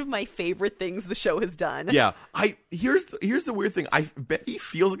actually one of my favorite things the show has done. Yeah, here's the weird thing. Betty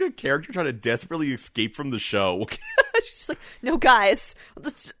feels like a character trying to desperately escape from the show. She's just like, no, guys,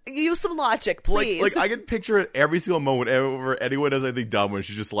 let's use some logic, please. Like I can picture it every single moment whenever anyone does anything dumb when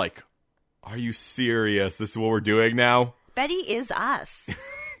she's just like, are you serious? This is what we're doing now? Betty is us.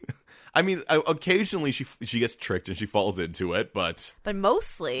 I mean, occasionally she gets tricked and she falls into it, but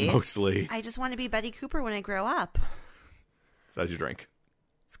mostly, I just want to be Betty Cooper when I grow up. So how's your drink?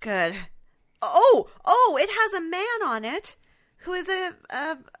 It's good. Oh, it has a man on it who is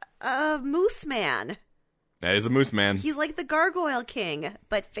a moose man. That is a moose man. He's like the Gargoyle King,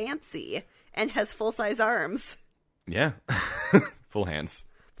 but fancy, and has full-size arms. Yeah. Full hands.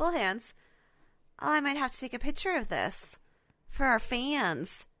 Full hands. Oh, I might have to take a picture of this for our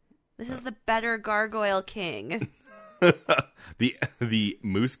fans. This is the better Gargoyle King. The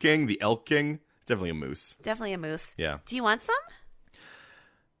Moose King, the Elk King. It's definitely a moose. Definitely a moose. Yeah. Do you want some?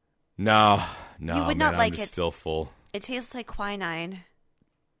 No, you would not like I'm just it. Still full. It tastes like quinine.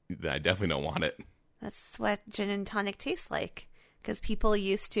 I definitely don't want it. That's what gin and tonic tastes like. Because people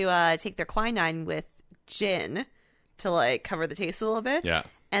used to take their quinine with gin to like cover the taste a little bit. Yeah.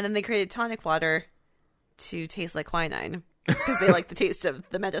 And then they created tonic water to taste like quinine. Because they like the taste of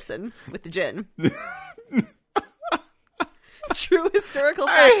the medicine with the gin. True historical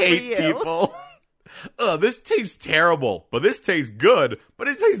fact. I hate for you. people. This tastes terrible, but this tastes good, but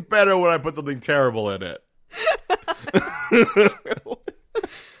it tastes better when I put something terrible in it.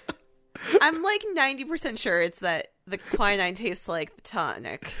 I'm like 90% sure it's that the quinine tastes like the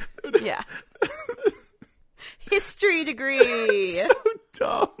tonic. Yeah. History degree. So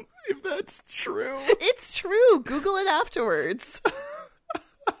dumb if that's true. It's true. Google it afterwards.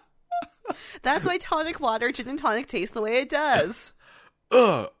 That's why tonic water, gin and tonic taste the way it does.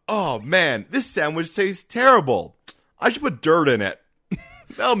 Oh man, this sandwich tastes terrible. I should put dirt in it.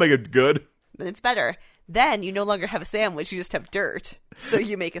 That'll make it good. Then it's better. Then you no longer have a sandwich, you just have dirt. So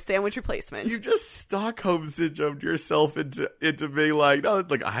you make a sandwich replacement. You just Stockholm syndromed yourself into being like, no,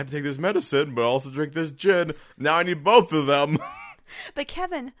 like I have to take this medicine, but also drink this gin. Now I need both of them. But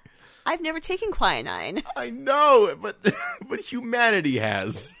Kevin, I've never taken quinine. I know, but humanity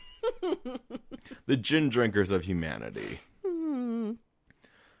has. The gin drinkers of humanity.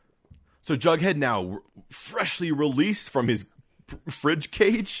 So Jughead now freshly released from his fridge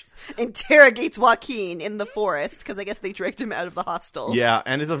cage. Interrogates Joaquin in the forest, because I guess they dragged him out of the hostel. Yeah,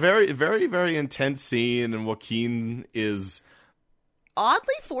 and it's a very, very, very intense scene, and Joaquin is...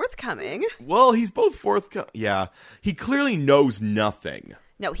 oddly forthcoming. Well, he's both forthcoming. Yeah, he clearly knows nothing.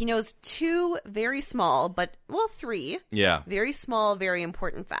 No, he knows two very small, three. Yeah. Very small, very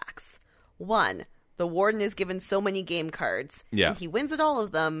important facts. One, the warden is given so many game cards. Yeah. And he wins at all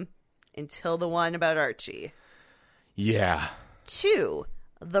of them until the one about Archie. Yeah. Two,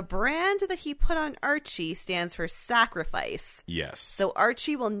 the brand that he put on Archie stands for sacrifice. Yes. So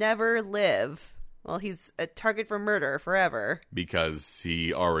Archie will never live. Well, he's a target for murder forever. Because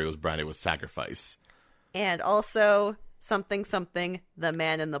he already was branded with sacrifice. And also... something, the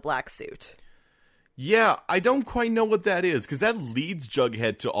man in the black suit. Yeah, I don't quite know what that is, because that leads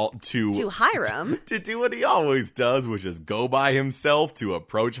Jughead to Hiram. To do what he always does, which is go by himself to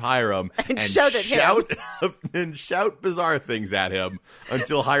approach Hiram and shout at him. And shout bizarre things at him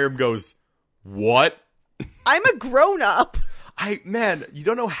until Hiram goes, "What? I'm a grown-up." Man, you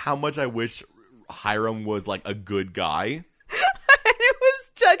don't know how much I wish Hiram was like a good guy. And it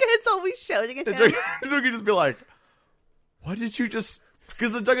was Jughead's always shouting at him. So he could just be like, what did you just...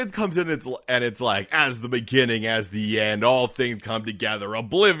 Because the Jughead comes in and it's like, as the beginning, as the end, all things come together.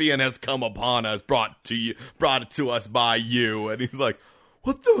 Oblivion has come upon us, brought it to us by you. And he's like,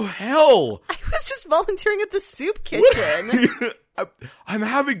 what the hell? I was just volunteering at the soup kitchen. I'm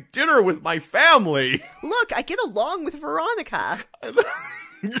having dinner with my family. Look, I get along with Veronica. I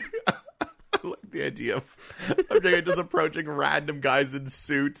like the idea of Jughead just approaching random guys in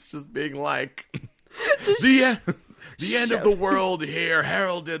suits, just being like, the end of the world here,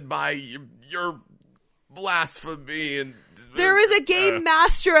 heralded by your blasphemy. And there is a game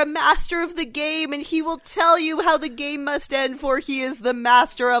master, a master of the game, and he will tell you how the game must end, for he is the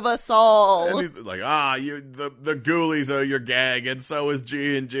master of us all. And he's like, the ghoulies are your gang, and so is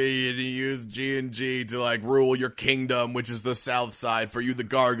G&G, and you use G&G to, like, rule your kingdom, which is the south side, for you, the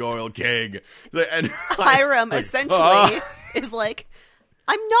Gargoyle King. And Hiram, essentially, is like,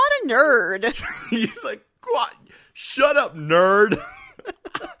 I'm not a nerd. He's like, what? Shut up, nerd.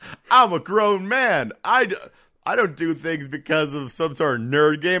 I'm a grown man. I don't do things because of some sort of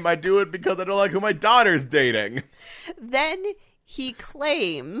nerd game. I do it because I don't like who my daughter's dating. Then he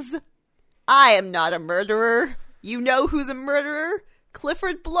claims, I am not a murderer. You know who's a murderer?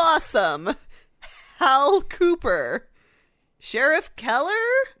 Clifford Blossom. Hal Cooper. Sheriff Keller?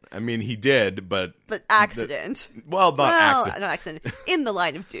 I mean, he did, but accident. Not accident. In the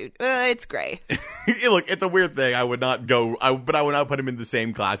line of dude. It's gray. Look, it's a weird thing. I would not but I would not put him in the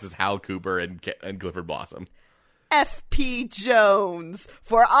same class as Hal Cooper and Clifford Blossom. F.P. Jones,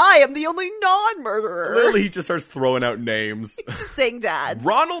 for I am the only non-murderer. Literally, he just starts throwing out names. Just saying dads.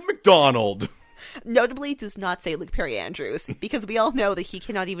 Ronald McDonald. Notably, does not say Luke Perry Andrews, because we all know that he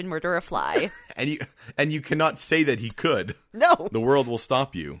cannot even murder a fly. and you cannot say that he could. No. The world will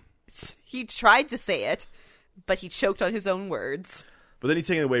stop you. He tried to say it, but he choked on his own words. But then he's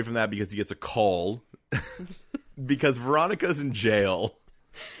taken away from that because he gets a call. Because Veronica's in jail.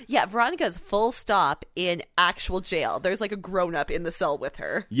 Yeah, Veronica's full stop in actual jail. There's like a grown-up in the cell with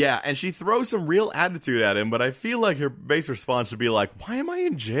her. Yeah, and she throws some real attitude at him, but I feel like her base response should be like, why am I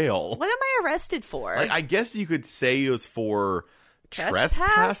in jail? What am I arrested for? Like, I guess you could say it was for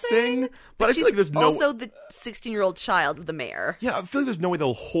trespassing, but I feel like there's no... Also the 16-year-old child of the mayor. Yeah, I feel like there's no way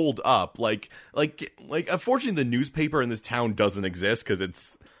they'll hold up. Like, unfortunately, the newspaper in this town doesn't exist because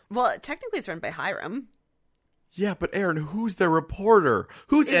it's... Well, technically it's run by Hiram. Yeah, but Aaron, who's their reporter?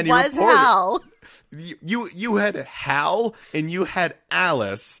 Who's any reporter? It was Hal. You had Hal and you had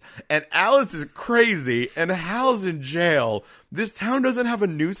Alice, and Alice is crazy, and Hal's in jail. This town doesn't have a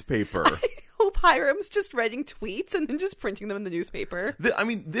newspaper. I hope Hiram's just writing tweets and then just printing them in the newspaper. I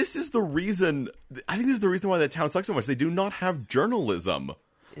mean, this is the reason. I think this is the reason why that town sucks so much. They do not have journalism.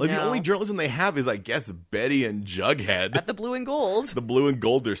 Like, the only journalism they have is, I guess, Betty and Jughead. At the Blue and Gold. The Blue and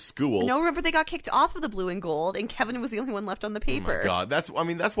Gold, their school. No, remember they got kicked off of the Blue and Gold, and Kevin was the only one left on the paper. Oh my God. That's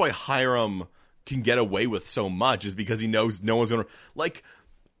why Hiram can get away with so much, is because he knows no one's going to... Like...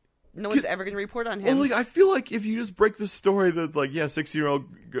 No one's ever going to report on him. Well, like, I feel like if you just break the story that's like, yeah, 16-year-old,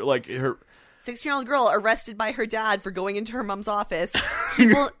 like, her... 16-year-old girl arrested by her dad for going into her mom's office.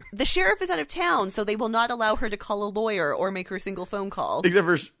 The sheriff is out of town, so they will not allow her to call a lawyer or make her a single phone call. Except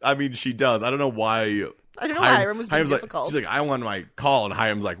for, I mean, she does. I don't know why. I don't know why Hiram was being difficult. She's like, I want my call, and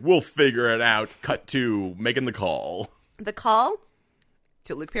Hiram's like, we'll figure it out. Cut to making the call. The call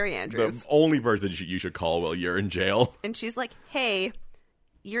to Luke Perry Andrews. The only person you should call while you're in jail. And she's like, hey,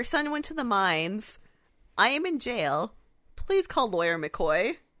 your son went to the mines. I am in jail. Please call lawyer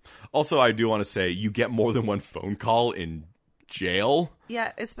McCoy. Also, I do want to say, you get more than one phone call in jail.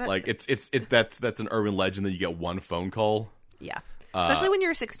 Yeah, it's Like that's an urban legend that you get one phone call. Yeah. Especially when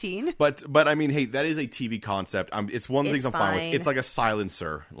you're 16. But I mean, hey, that is a TV concept. It's one of the things I'm fine with. It's like a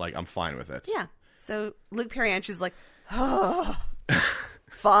silencer. Like, I'm fine with it. Yeah. So Luke Perry Andrews is like, oh,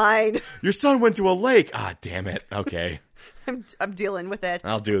 fine. Your son went to a lake. Ah, damn it. Okay. I'm dealing with it.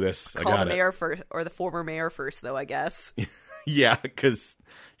 I'll do this. Call the mayor first, or the former mayor first, though, I guess. Yeah, because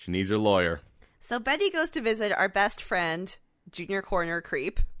she needs her lawyer. So Betty goes to visit our best friend, Junior Corner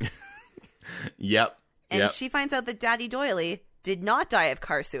Creep. Yep. And she finds out that Daddy Doily did not die of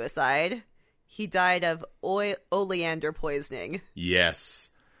car suicide. He died of oleander poisoning. Yes.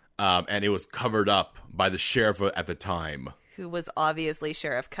 And it was covered up by the sheriff at the time. Who was obviously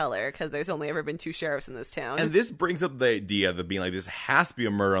Sheriff Keller, because there's only ever been 2 sheriffs in this town. And this brings up the idea of being like, this has to be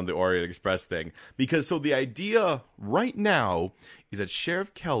a murder on the Orient Express thing. Because so the idea right now is that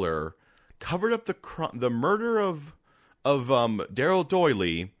Sheriff Keller covered up the murder of Daryl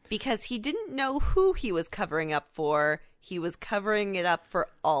Doily. Because he didn't know who he was covering up for. He was covering it up for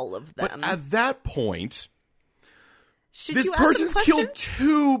all of them. But at that point, this you ask person's some killed questions?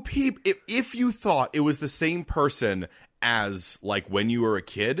 2 people. If you thought it was the same person as, like, when you were a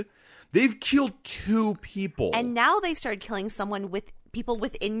kid, they've killed 2 people. And now they've started killing people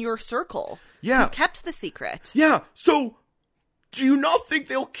within your circle. Yeah. Who kept the secret. Yeah, so do you not think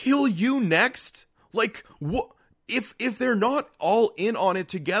they'll kill you next? Like, what if they're not all in on it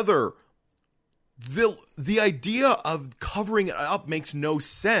together? The idea of covering it up makes no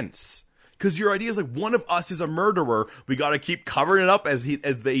sense. Because your idea is like, one of us is a murderer. We got to keep covering it up as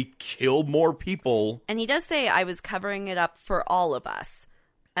they kill more people. And he does say, I was covering it up for all of us.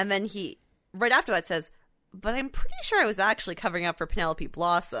 And then he, right after that, says, but I'm pretty sure I was actually covering up for Penelope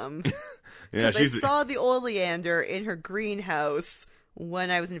Blossom. Yeah, I saw the oleander in her greenhouse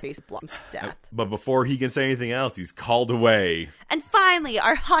when I was in face of Blossom's death. But before he can say anything else, he's called away. And finally,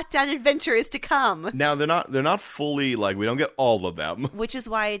 our hot down adventure is to come. Now, they're not fully, like, we don't get all of them. Which is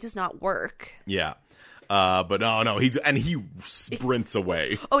why it does not work. Yeah. But no, he sprints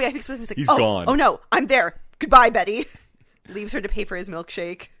away. Oh, yeah, he's like, he's gone. Oh, no, I'm there. Goodbye, Betty. Leaves her to pay for his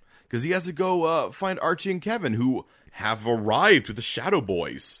milkshake. Because he has to go find Archie and Kevin, who have arrived with the Shadow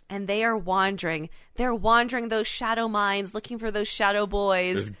Boys. And they are wandering. They're wandering those shadow mines, looking for those shadow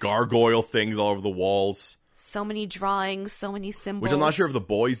boys. There's gargoyle things all over the walls. So many drawings, so many symbols. Which I'm not sure if the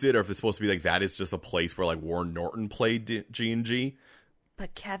boys did, or if it's supposed to be like that is just a place where, like, Warren Norton played G&G.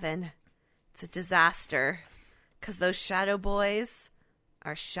 But Kevin, it's a disaster. Because those shadow boys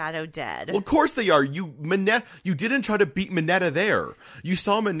are shadow dead. Well, of course they are. You didn't try to beat Minetta there. You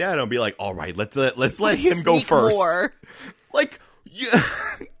saw Minetta and be like, all right, let's let him go first. More. Like, you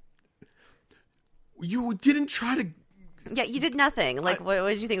didn't try to. Yeah, you did nothing. Like, what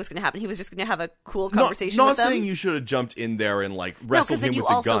did you think was going to happen? He was just going to have a cool conversation with them? Not saying you should have jumped in there and, like, wrestled him with the gun. No,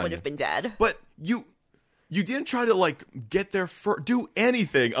 because then you also would have been dead. But you didn't try to, like, get there first, do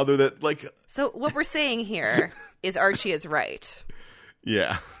anything other than, like. So what we're saying here is Archie is right.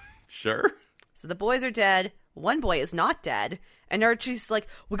 Yeah, sure. So the boys are dead. One boy is not dead. And Archie's like,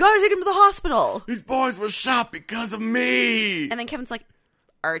 we gotta take him to the hospital. These boys were shot because of me. And then Kevin's like,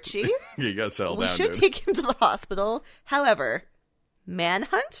 Archie? Yeah, you gotta settle down, we should take him to the hospital. However,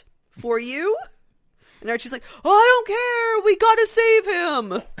 manhunt for you? And Archie's like, oh, I don't care. We gotta save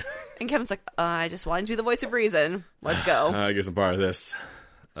him. And Kevin's like, I just wanted to be the voice of reason. Let's go. I guess I'm part of this.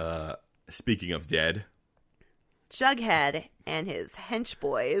 Speaking of dead. Jughead and his hench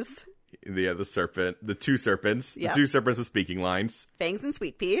boys. Yeah, the two serpents. Yeah. The 2 serpents with speaking lines. Fangs and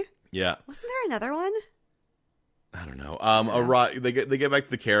Sweet Pea. Yeah. Wasn't there another one? I don't know. They get back to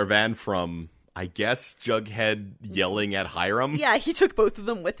the caravan from, I guess, Jughead yelling at Hiram. Yeah, he took both of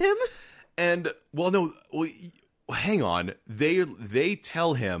them with him. And, hang on. They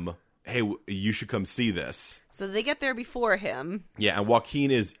tell him, hey, you should come see this. So they get there before him. Yeah, and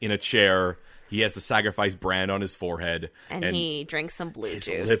Joaquin is in a chair. He has the sacrifice brand on his forehead. And he drinks some blue juice.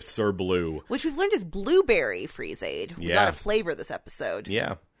 His lips are blue. Which we've learned is blueberry freeze aid. We got a flavor this episode.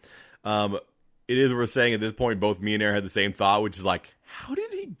 Yeah. It is what we're saying at this point, both me and Air had the same thought, which is like, how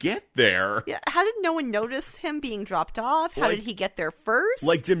did he get there? Yeah, how did no one notice him being dropped off? How did he get there first?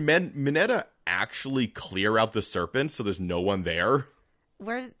 Like, did Minetta actually clear out the serpents so there's no one there?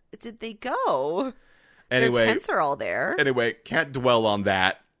 Where did they go? Anyway, their tents are all there. Anyway, can't dwell on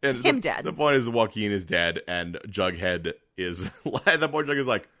that. And dead. The point is Joaquin is dead, and Jughead is... At that point, Jughead's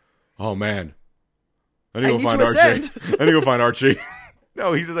like, oh, man. I need to go find Archie. I need to go find Archie.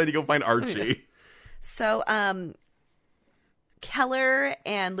 No, he says I need to go find Archie. So, Keller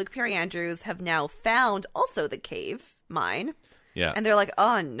and Luke Perry Andrews have now found also the cave mine. Yeah. And they're like,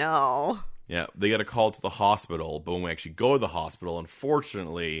 oh, no. Yeah, they get a call to the hospital, but when we actually go to the hospital,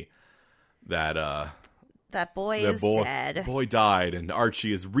 unfortunately, that boy is dead. The boy died, and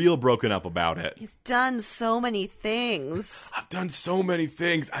Archie is real broken up about it. He's done so many things. I've done so many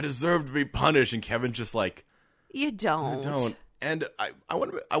things. I deserve to be punished. And Kevin's just like, you don't. You don't. And I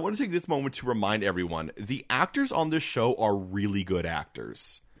want to take this moment to remind everyone, the actors on this show are really good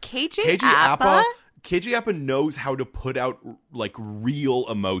actors. KJ Apa? KJ Apa knows how to put out, like, real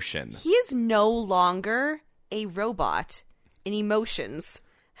emotion. He is no longer a robot in emotions.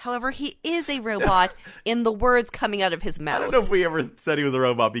 However, he is a robot in the words coming out of his mouth. I don't know if we ever said he was a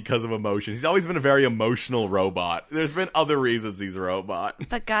robot because of emotions. He's always been a very emotional robot. There's been other reasons he's a robot.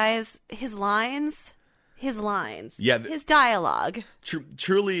 But guys, his lines, yeah, his dialogue.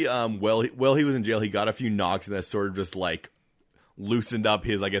 Truly, while he was in jail, he got a few knocks and that sort of just, like, loosened up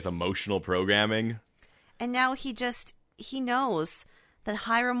his, I guess, emotional programming. And now he knows that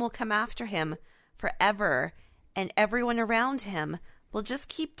Hiram will come after him forever, and everyone around him will just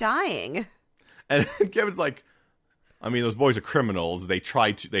keep dying. And Kevin's like, I mean, those boys are criminals. They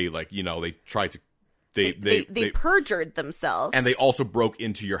perjured themselves. And they also broke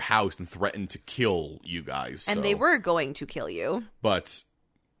into your house and threatened to kill you guys. And they were going to kill you. But,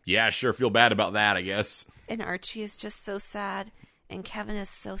 yeah, sure feel bad about that, I guess. And Archie is just so sad. And Kevin is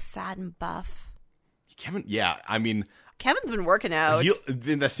so sad and buff. Kevin, yeah, I mean... Kevin's been working out.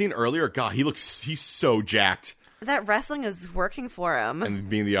 In that scene earlier, God, he's so jacked. That wrestling is working for him. And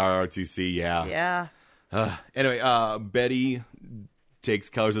being the ROTC, yeah. Yeah. Anyway, Betty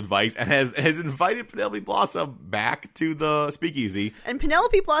takes Keller's advice and has invited Penelope Blossom back to the speakeasy. And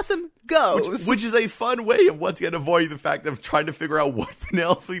Penelope Blossom goes. Which is a fun way of once again avoiding the fact of trying to figure out what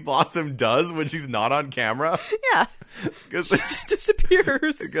Penelope Blossom does when she's not on camera. Yeah. She just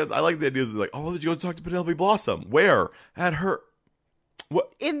disappears. Because I like the idea of like, oh, well, did you go talk to Penelope Blossom? Where? At her...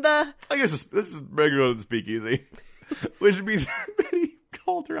 What? I guess this is regular to the speakeasy. Which means Betty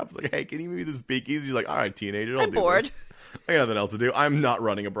called her up. It's like, hey, can you meet me at the speakeasy? She's like, all right, teenager, I'll do bored. This. I got nothing else to do. I'm not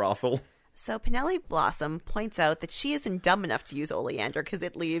running a brothel. So Penelope Blossom points out that she isn't dumb enough to use oleander because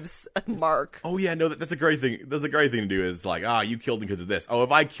it leaves a mark. Oh, yeah, no, that's a great thing. That's a great thing to do is like, you killed him because of this. Oh,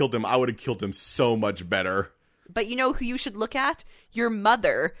 if I killed him, I would have killed him so much better. But you know who you should look at? Your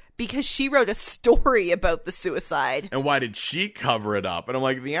mother, because she wrote a story about the suicide. And why did she cover it up? And I'm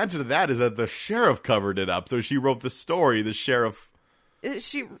like, the answer to that is that the sheriff covered it up. So she wrote the story, the sheriff...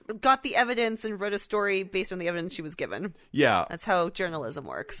 She got the evidence and wrote a story based on the evidence she was given. Yeah. That's how journalism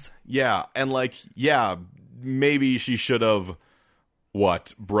works. Yeah, and like, yeah, maybe she should have,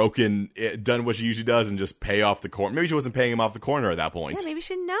 done what she usually does and just pay off the corner. Maybe she wasn't paying him off the corner at that point. Yeah, maybe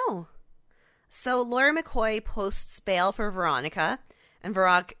she didn't know. So Lawyer McCoy posts bail for Veronica, and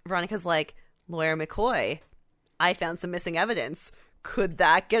Veronica's like, Lawyer McCoy, I found some missing evidence. Could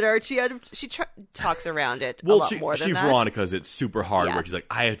that get Archie out of... She talks around it a lot more than that. Veronica's it super hard where she's like,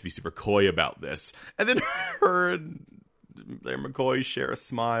 I have to be super coy about this. And then her and Lawyer McCoy share a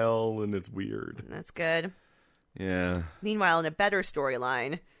smile, and it's weird. That's good. Yeah. Meanwhile, in a better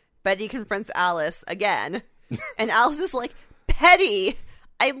storyline, Betty confronts Alice again. And Alice is like, Betty...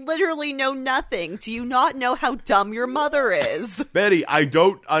 I literally know nothing. Do you not know how dumb your mother is? Betty, I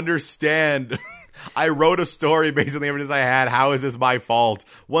don't understand. I wrote a story based on the evidence I had. How is this my fault?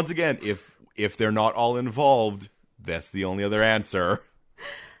 Once again, if they're not all involved, that's the only other answer.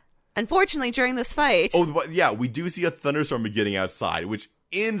 Unfortunately, during this fight... Oh, but yeah, we do see a thunderstorm beginning outside, which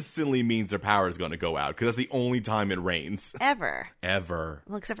instantly means their power is going to go out, because that's the only time it rains. Ever.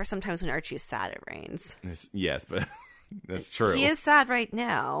 Well, except for sometimes when Archie's sad, it rains. Yes, but... That's true. He is sad right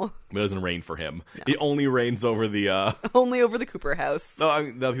now. But it doesn't rain for him. No. It only rains over the... Only over the Cooper house. No, I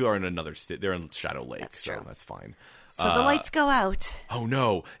mean, the people are in another state. They're in Shadow Lake, that's so true. that's fine. So the lights go out. Oh,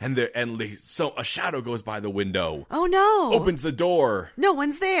 no. So a shadow goes by the window. Oh, no. Opens the door. No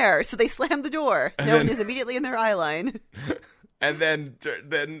one's there. So they slam the door. No one is immediately in their eye line. And then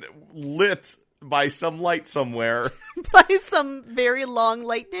lit... by some light somewhere. By some very long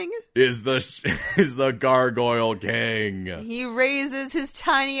lightning? Is the Gargoyle King. He raises his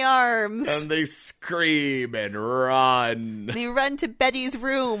tiny arms. And they scream and run. They run to Betty's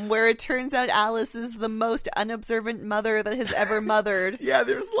room, where it turns out Alice is the most unobservant mother that has ever mothered. Yeah,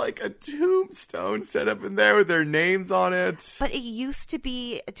 there's like a tombstone set up in there with their names on it. But it used to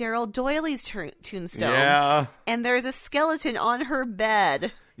be Daryl Doyley's tombstone. Yeah. And there's a skeleton on her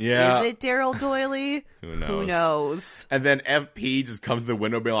bed. Yeah. Is it Daryl Doyley? Who knows? And then FP just comes to the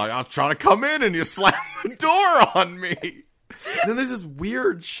window being like, I'm trying to come in and you slam the door on me. And then there's this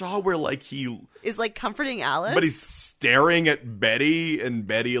weird shot where like he... is like comforting Alice? But he's staring at Betty, and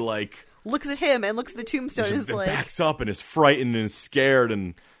Betty like... looks at him and looks at the tombstone and is like... backs up and is frightened and scared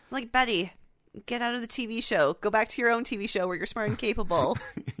and... like, Betty, Get out of the TV show. Go back to your own TV show where you're smart and capable.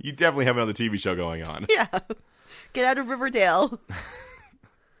 You definitely have another TV show going on. Yeah. Get out of Riverdale.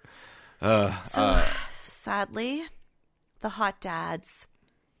 Sadly, the hot dads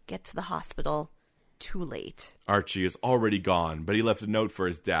get to the hospital too late. Archie is already gone, but he left a note for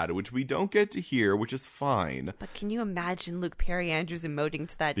his dad, which we don't get to hear, which is fine. But can you imagine Luke Perry Andrews emoting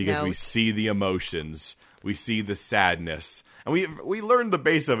to that because note? we see the emotions. We see the sadness. And we learned the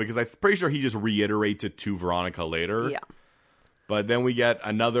base of it because I'm pretty sure he just reiterates it to Veronica later. Yeah. But then we get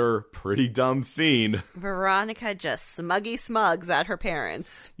another pretty dumb scene. Veronica just smugs at her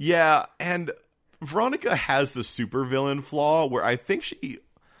parents. Yeah, and Veronica has the supervillain flaw where I think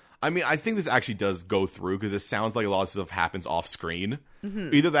I think this actually does go through because it sounds like a lot of stuff happens off screen.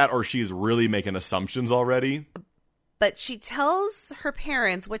 Mm-hmm. Either that or she's really making assumptions already. But she tells her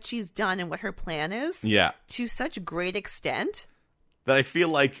parents what she's done and what her plan is. Yeah. To such great extent that I feel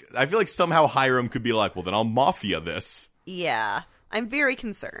like somehow Hiram could be like, well, then I'll mafia this. Yeah. I'm very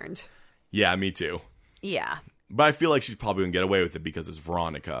concerned. Yeah, me too. Yeah. But I feel like she's probably going to get away with it because it's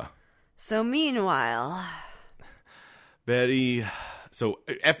Veronica. So meanwhile, Betty. So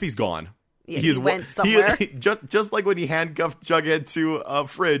FP's gone. Yeah, he went somewhere. Just like when he handcuffed Jughead to a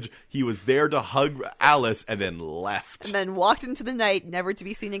fridge, he was there to hug Alice and then left. And then walked into the night, never to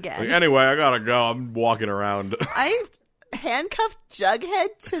be seen again. Like, anyway, I gotta go. I'm walking around. I handcuffed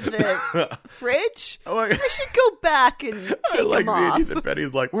Jughead to the fridge. I should go back and take him off. That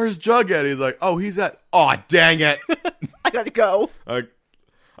Betty's like, where's Jughead? He's like, oh, he's at... Oh, dang it. I gotta go. I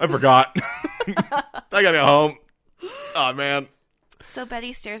forgot. I gotta go home. Oh, man. So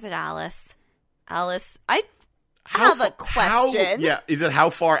Betty stares at Alice. Alice, I have a question. Is it how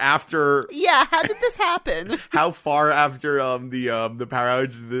far after? Yeah, how did this happen? How far after the power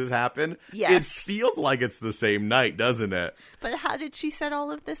outage did this happen? Yes. It feels like it's the same night, doesn't it? But how did she set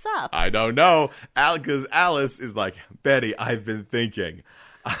all of this up? I don't know. Because Alice is like, Betty, I've been thinking.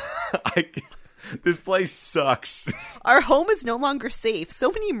 This place sucks. Our home is no longer safe. So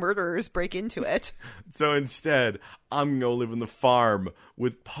many murderers break into it. So instead, I'm going to live on the farm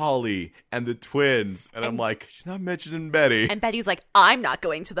with Polly and the twins. And I'm like, she's not mentioning Betty. And Betty's like, I'm not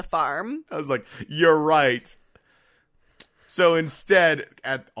going to the farm. I was like, you're right. So instead,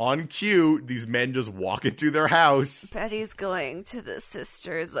 on cue, these men just walk into their house. Betty's going to the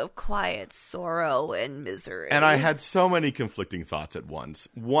Sisters of Quiet Sorrow and Misery. And I had so many conflicting thoughts at once.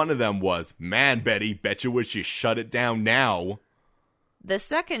 One of them was, man, Betty, bet you wish you shut it down now. The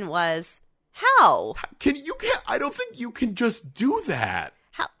second was, how? I don't think you can just do that.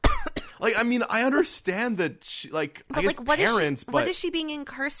 How? I understand that she, but I guess parents, what is she being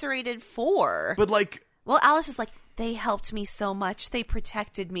incarcerated for? But well, Alice is like, they helped me so much. They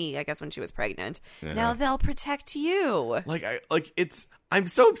protected me, I guess, when she was pregnant. Yeah. Now they'll protect you. I'm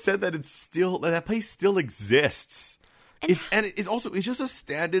so upset that that place still exists. And it's just a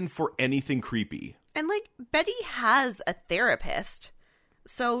stand-in for anything creepy. And Betty has a therapist.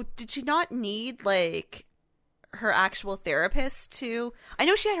 So did she not need her actual therapist to? I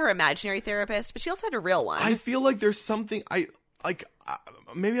know she had her imaginary therapist, but she also had a real one. I feel like there's something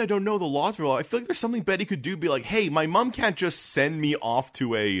maybe I don't know the laws very well. I feel like there's something Betty could do. Be like, hey, my mom can't just send me off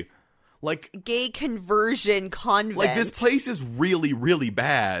to a gay conversion convent. This place is really, really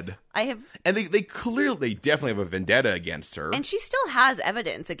bad. And they definitely have a vendetta against her. And she still has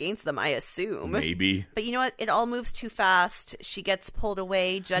evidence against them, I assume. Maybe. But you know what? It all moves too fast. She gets pulled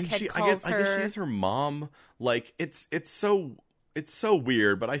away. Jughead calls her. I guess she is her mom. It's so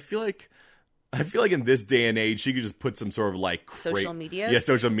weird. But I feel like in this day and age, she could just put some sort of social media. Yeah,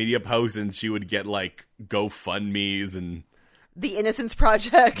 social media posts, and she would get GoFundMe's and the Innocence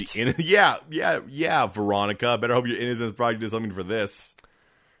Project. Yeah, Veronica. I better hope your Innocence Project did something for this.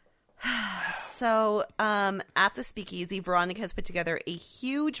 So, at the Speakeasy, Veronica has put together a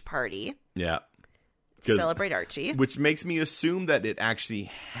huge party. Yeah. To celebrate Archie. Which makes me assume that it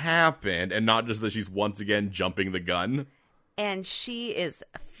actually happened, and not just that she's once again jumping the gun. And she is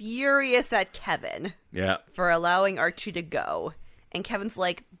furious at Kevin. Yeah. For allowing Archie to go. And Kevin's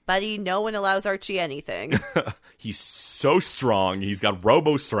like, buddy, no one allows Archie anything. He's so strong. He's got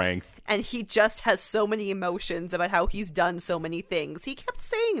robo strength. And he just has so many emotions about how he's done so many things. He kept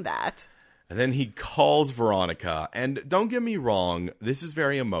saying that. And then he calls Veronica. And don't get me wrong, this is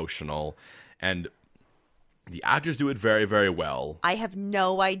very emotional. And the actors do it very, very well. I have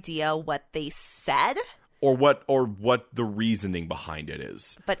no idea what they said. Or what the reasoning behind it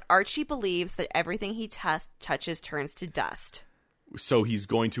is. But Archie believes that everything he touches turns to dust. So he's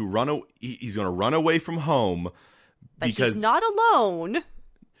going to run away from home. But he's not alone.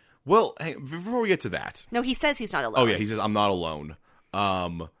 Well, before we get to that. No, he says he's not alone. Oh, yeah, he says, I'm not alone.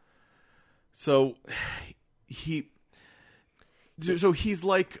 So he's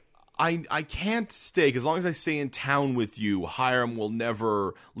like, I can't stay. As long as I stay in town with you, Hiram will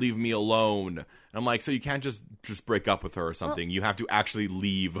never leave me alone. And I'm like, so you can't just break up with her or something. Well, you have to actually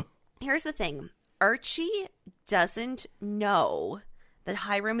leave. Here's the thing. Archie doesn't know that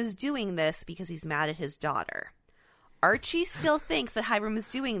Hiram is doing this because he's mad at his daughter. Archie still thinks that Hiram is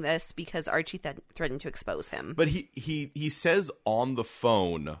doing this because Archie threatened to expose him. But he says on the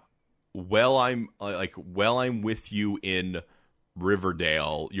phone, I'm with you in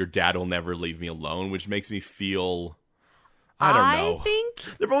Riverdale, your dad will never leave me alone, which makes me feel, I don't know. I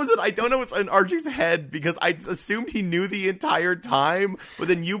think the problem is that I don't know what's in Archie's head, because I assumed he knew the entire time, but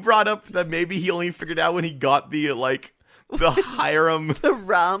then you brought up that maybe he only figured out when he got the Hiram the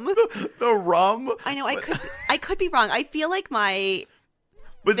rum. The rum. I know, I could be wrong. I feel like my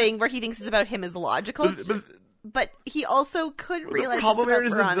thing where he thinks it's about him is logical. But he also could realize the problem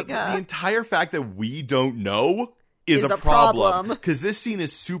it's about is that Veronica. the entire fact that we don't know is a problem. Because this scene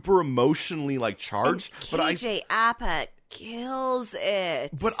is super emotionally charged. And but KJ Apa kills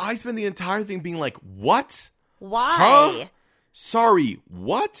it. But I spend the entire thing being like, what? Why? Huh? Sorry,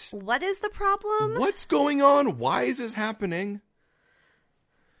 what? What is the problem? What's going on? Why is this happening?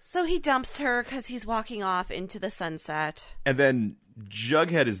 So he dumps her because he's walking off into the sunset. And then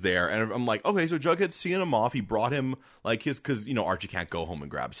Jughead is there, and I'm like, okay, so Jughead's seeing him off. He brought him because Archie can't go home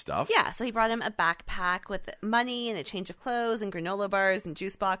and grab stuff. Yeah, so he brought him a backpack with money and a change of clothes and granola bars and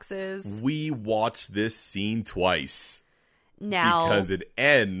juice boxes. We watched this scene twice now because it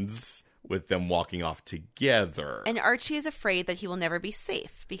ends with them walking off together. And Archie is afraid that he will never be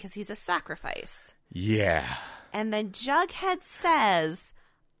safe because he's a sacrifice. Yeah. And then Jughead says,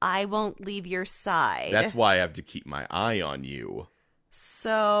 I won't leave your side. That's why I have to keep my eye on you.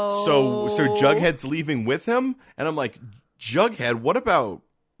 So Jughead's leaving with him? And I'm like, Jughead, what about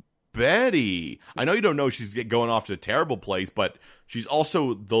Betty? I know you don't know she's going off to a terrible place, but she's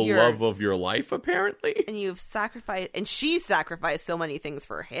also the love of your life, apparently. And you've sacrificed, and she sacrificed so many things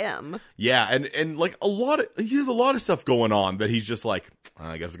for him. Yeah, and he has a lot of stuff going on that he's just like,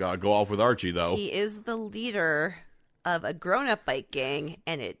 I guess I gotta go off with Archie, though. He is the leader of a grown-up bike gang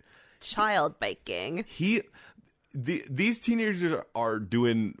and a child bike gang. These teenagers are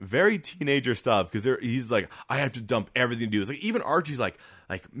doing very teenager stuff because he's like, I have to dump everything to do. It's like, even Archie's like,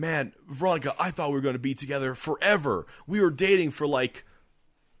 man, Veronica, I thought we were going to be together forever. We were dating for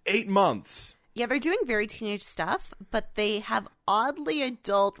 8 months. Yeah, they're doing very teenage stuff, but they have oddly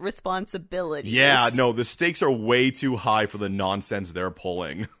adult responsibilities. Yeah, no, the stakes are way too high for the nonsense they're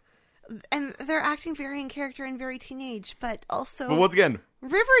pulling. And they're acting very in character and very teenage, but also... But once again...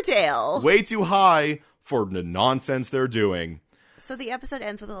 Riverdale! Way too high for the nonsense they're doing. So the episode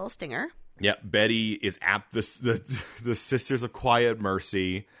ends with a little stinger. Yeah, Betty is at the Sisters of Quiet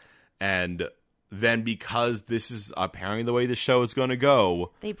Mercy, and then because this is apparently the way the show is going to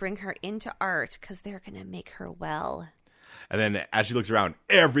go... They bring her into art because they're going to make her well. And then as she looks around,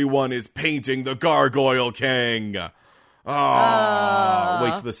 everyone is painting the Gargoyle King! Oh,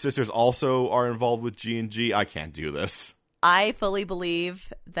 wait, so the sisters also are involved with G&G? I can't do this. I fully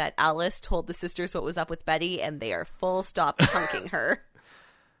believe that Alice told the sisters what was up with Betty, and they are full stop punking her.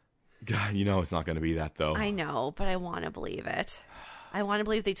 God, it's not going to be that, though. I know, but I want to believe it. I want to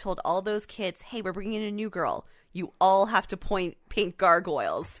believe they told all those kids, hey, we're bringing in a new girl. You all have to paint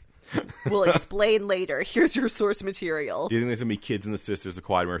gargoyles. We'll explain later. Here's your source material. Do you think there's going to be kids in the Sisters of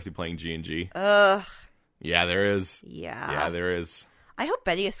Quiet Mercy playing G&G? Ugh. Yeah, there is. Yeah, there is. I hope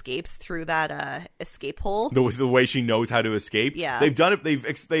Betty escapes through that escape hole. The way she knows how to escape. Yeah, they've done it.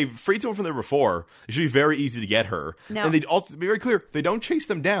 They've freed someone from there before. It should be very easy to get her. No. And they also be very clear. They don't chase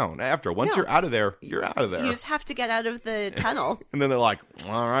them down after. Once you're out of there, you're out of there. You just have to get out of the tunnel. And then they're like,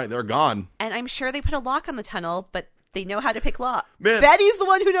 all right, they're gone. And I'm sure they put a lock on the tunnel, but they know how to pick locks. Man, Betty's the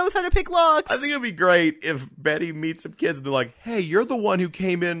one who knows how to pick locks. I think it'd be great if Betty meets some kids and they're like, hey, you're the one who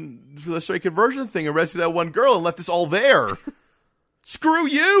came in for the straight conversion thing and rescued that one girl and left us all there. Screw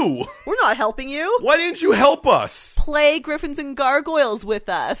you. We're not helping you. Why didn't you help us? Play Griffins and Gargoyles with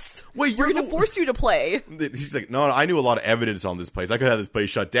us. Wait, we're going to force you to play. She's like, no, I knew a lot of evidence on this place. I could have this place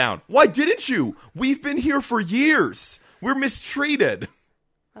shut down. Why didn't you? We've been here for years. We're mistreated.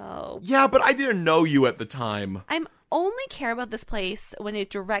 Oh. Yeah, but I didn't know you at the time. I'm only care about this place when it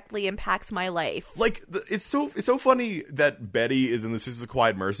directly impacts my life. It's so funny that Betty is in the Sisters of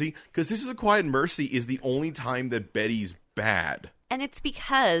Quiet Mercy, because Sisters of Quiet Mercy is the only time that Betty's bad. And it's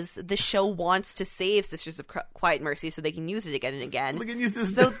because the show wants to save Sisters of Quiet Mercy so they can use it again and again. They can use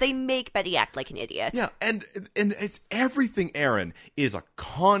this. So they make Betty act like an idiot. Yeah, and it's everything, Aaron. It is a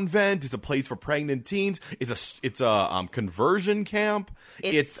convent. It's a place for pregnant teens. It's a conversion camp.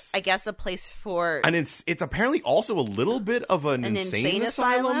 It's I guess a place for... And it's apparently also a little bit of an insane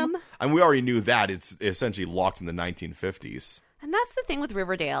asylum. And we already knew that. It's essentially locked in the 1950s. And that's the thing with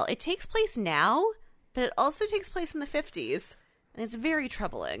Riverdale. It takes place now, but it also takes place in the 50s. And it's very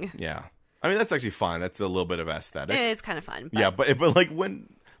troubling. Yeah. I mean, that's actually fine. That's a little bit of aesthetic. It's kind of fun. Yeah, but like when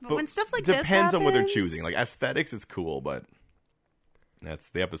stuff like this depends on what they're happens- choosing. Like aesthetics is cool, but that's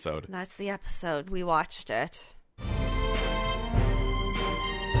the episode. That's the episode. We watched it.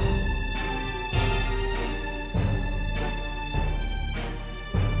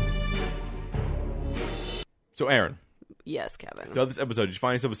 So, Aaron. Yes, Kevin. Throughout this episode, did you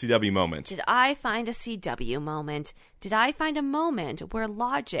find yourself a CW moment? Did I find a CW moment? Did I find a moment where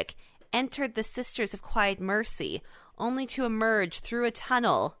logic entered the Sisters of Quiet Mercy only to emerge through a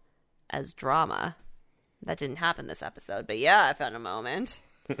tunnel as drama? That didn't happen this episode, but yeah, I found a moment.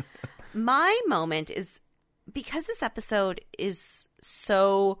 My moment is because this episode is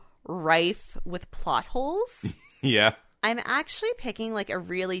so rife with plot holes. Yeah. I'm actually picking like a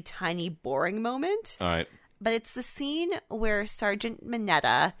really tiny, boring moment. All right. But it's the scene where Sergeant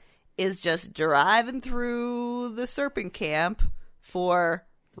Minetta is just driving through the Serpent Camp for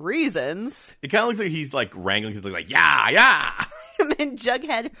reasons. It kind of looks like he's like wrangling. He's like, yeah. And then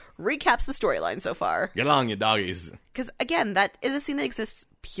Jughead recaps the storyline so far. Get along, you doggies. Because, again, that is a scene that exists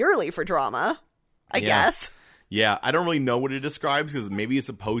purely for drama, I guess. Yeah, I don't really know what it describes because maybe it's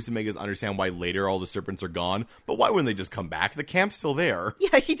supposed to make us understand why later all the serpents are gone. But why wouldn't they just come back? The camp's still there.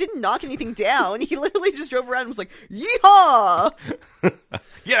 Yeah, he didn't knock anything down. He literally just drove around and was like, yeehaw!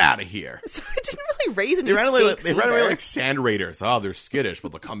 Get out of here. So it didn't really raise any They ran away either. like sand raiders. Oh, they're skittish,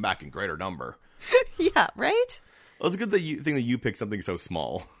 but they'll come back in greater number. Yeah, right? Well, it's good that you think that you picked something so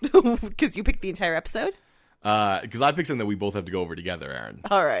small. Because you picked the entire episode? Because I picked something that we both have to go over together, Aaron.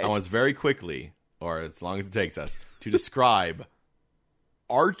 All right. I want us very quickly, or as long as it takes us, to describe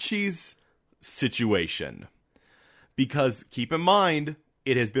Archie's situation. Because, keep in mind,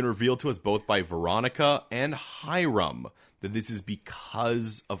 it has been revealed to us both by Veronica and Hiram that this is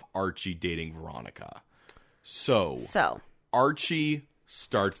because of Archie dating Veronica. So Archie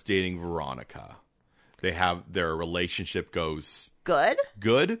starts dating Veronica. They have their relationship goes good.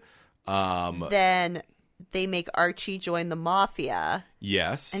 Then they make Archie join the mafia.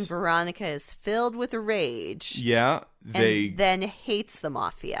 Yes. And Veronica is filled with rage. Yeah. And then hates the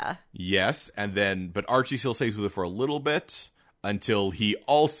mafia. Yes. And then, but Archie still stays with her for a little bit until he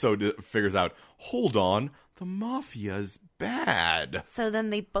also figures out, hold on, the mafia's bad. So then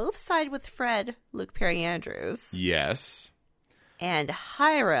they both side with Fred, Luke Perry Andrews. Yes. And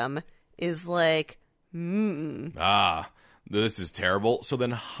Hiram is like, this is terrible. So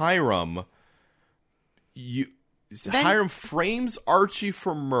then Hiram frames Archie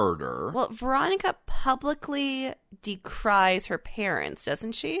for murder. Well, Veronica publicly decries her parents,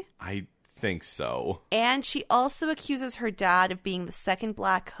 doesn't she? I think so. And she also accuses her dad of being the second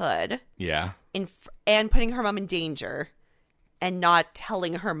Black Hood. Yeah. And putting her mom in danger and not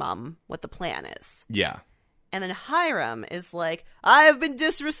telling her mom what the plan is. Yeah. And then Hiram is like, I have been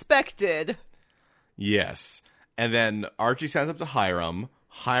disrespected. Yes. And then Archie stands up to Hiram.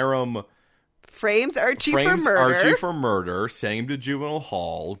 Hiram frames Archie for murder, sending him to juvenile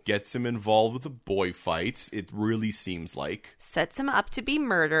hall, gets him involved with the boy fights, it really seems like. Sets him up to be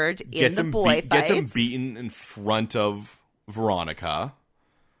murdered in the boy fights. Gets him beaten in front of Veronica.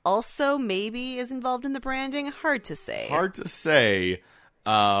 Also, maybe is involved in the branding. Hard to say.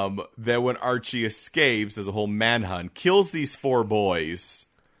 That when Archie escapes as a whole manhunt, kills these 4 boys,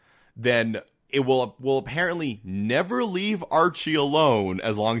 then it will apparently never leave Archie alone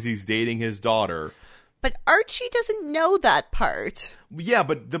as long as he's dating his daughter. But Archie doesn't know that part. Yeah,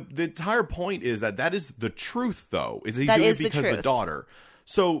 but the entire point is that is the truth, though. Is that he's doing it because of the daughter.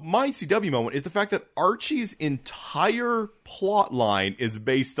 So my CW moment is the fact that Archie's entire plot line is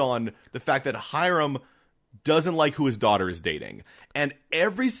based on the fact that Hiram doesn't like who his daughter is dating. And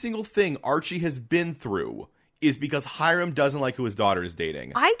every single thing Archie has been through is because Hiram doesn't like who his daughter is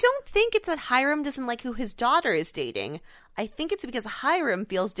dating. I don't think it's that Hiram doesn't like who his daughter is dating. I think it's because Hiram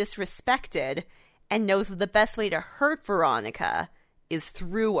feels disrespected and knows that the best way to hurt Veronica is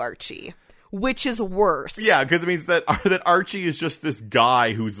through Archie, which is worse. Yeah, because it means that Archie is just this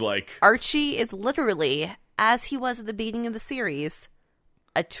guy who's like... Archie is literally, as he was at the beginning of the series,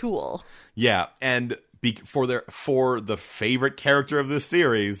 a tool. Yeah, and for the favorite character of this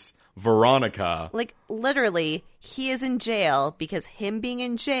series, Veronica. Like, literally, he is in jail because him being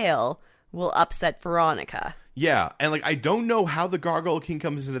in jail will upset Veronica. Yeah, and like I don't know how the Gargoyle King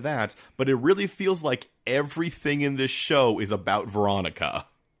comes into that, but it really feels like everything in this show is about Veronica.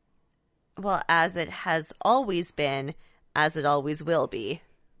 Well, as it has always been, as it always will be.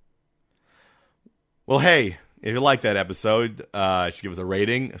 Well, hey, if you like that episode, just give us a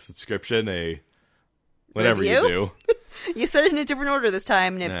rating, a subscription, a whatever Review? you do. You said it in a different order this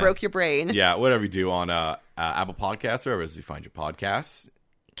time, and it broke your brain. Yeah, whatever you do on Apple Podcasts or wherever you find your podcasts.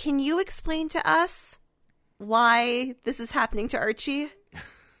 Can you explain to us why this is happening to Archie?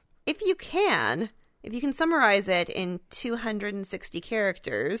 If you can summarize it in 260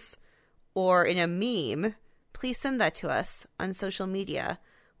 characters or in a meme, please send that to us on social media.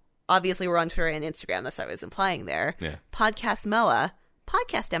 Obviously, we're on Twitter and Instagram. That's what I was implying there. Yeah. Podcast MOA.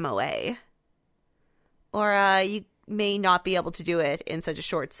 Podcast MOA. Or you may not be able to do it in such a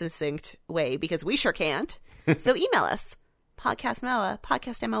short, succinct way because we sure can't. So email us.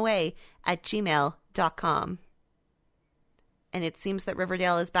 podcastmoa at gmail.com. And it seems that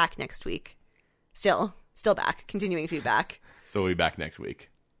Riverdale is back next week. Still back. Continuing to be back. So we'll be back next week.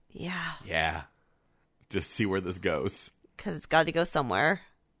 Yeah. Yeah. Just see where this goes. Because it's got to go somewhere.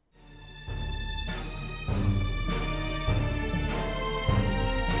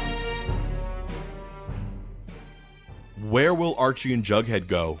 Where will Archie and Jughead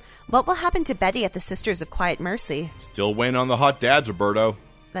go? What will happen to Betty at the Sisters of Quiet Mercy? Still waiting on the hot dads, Roberto.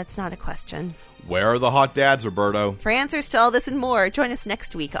 That's not a question. Where are the hot dads, Roberto? For answers to all this and more, join us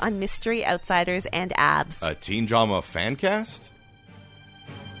next week on Mystery Outsiders and Abs. A teen drama fan cast?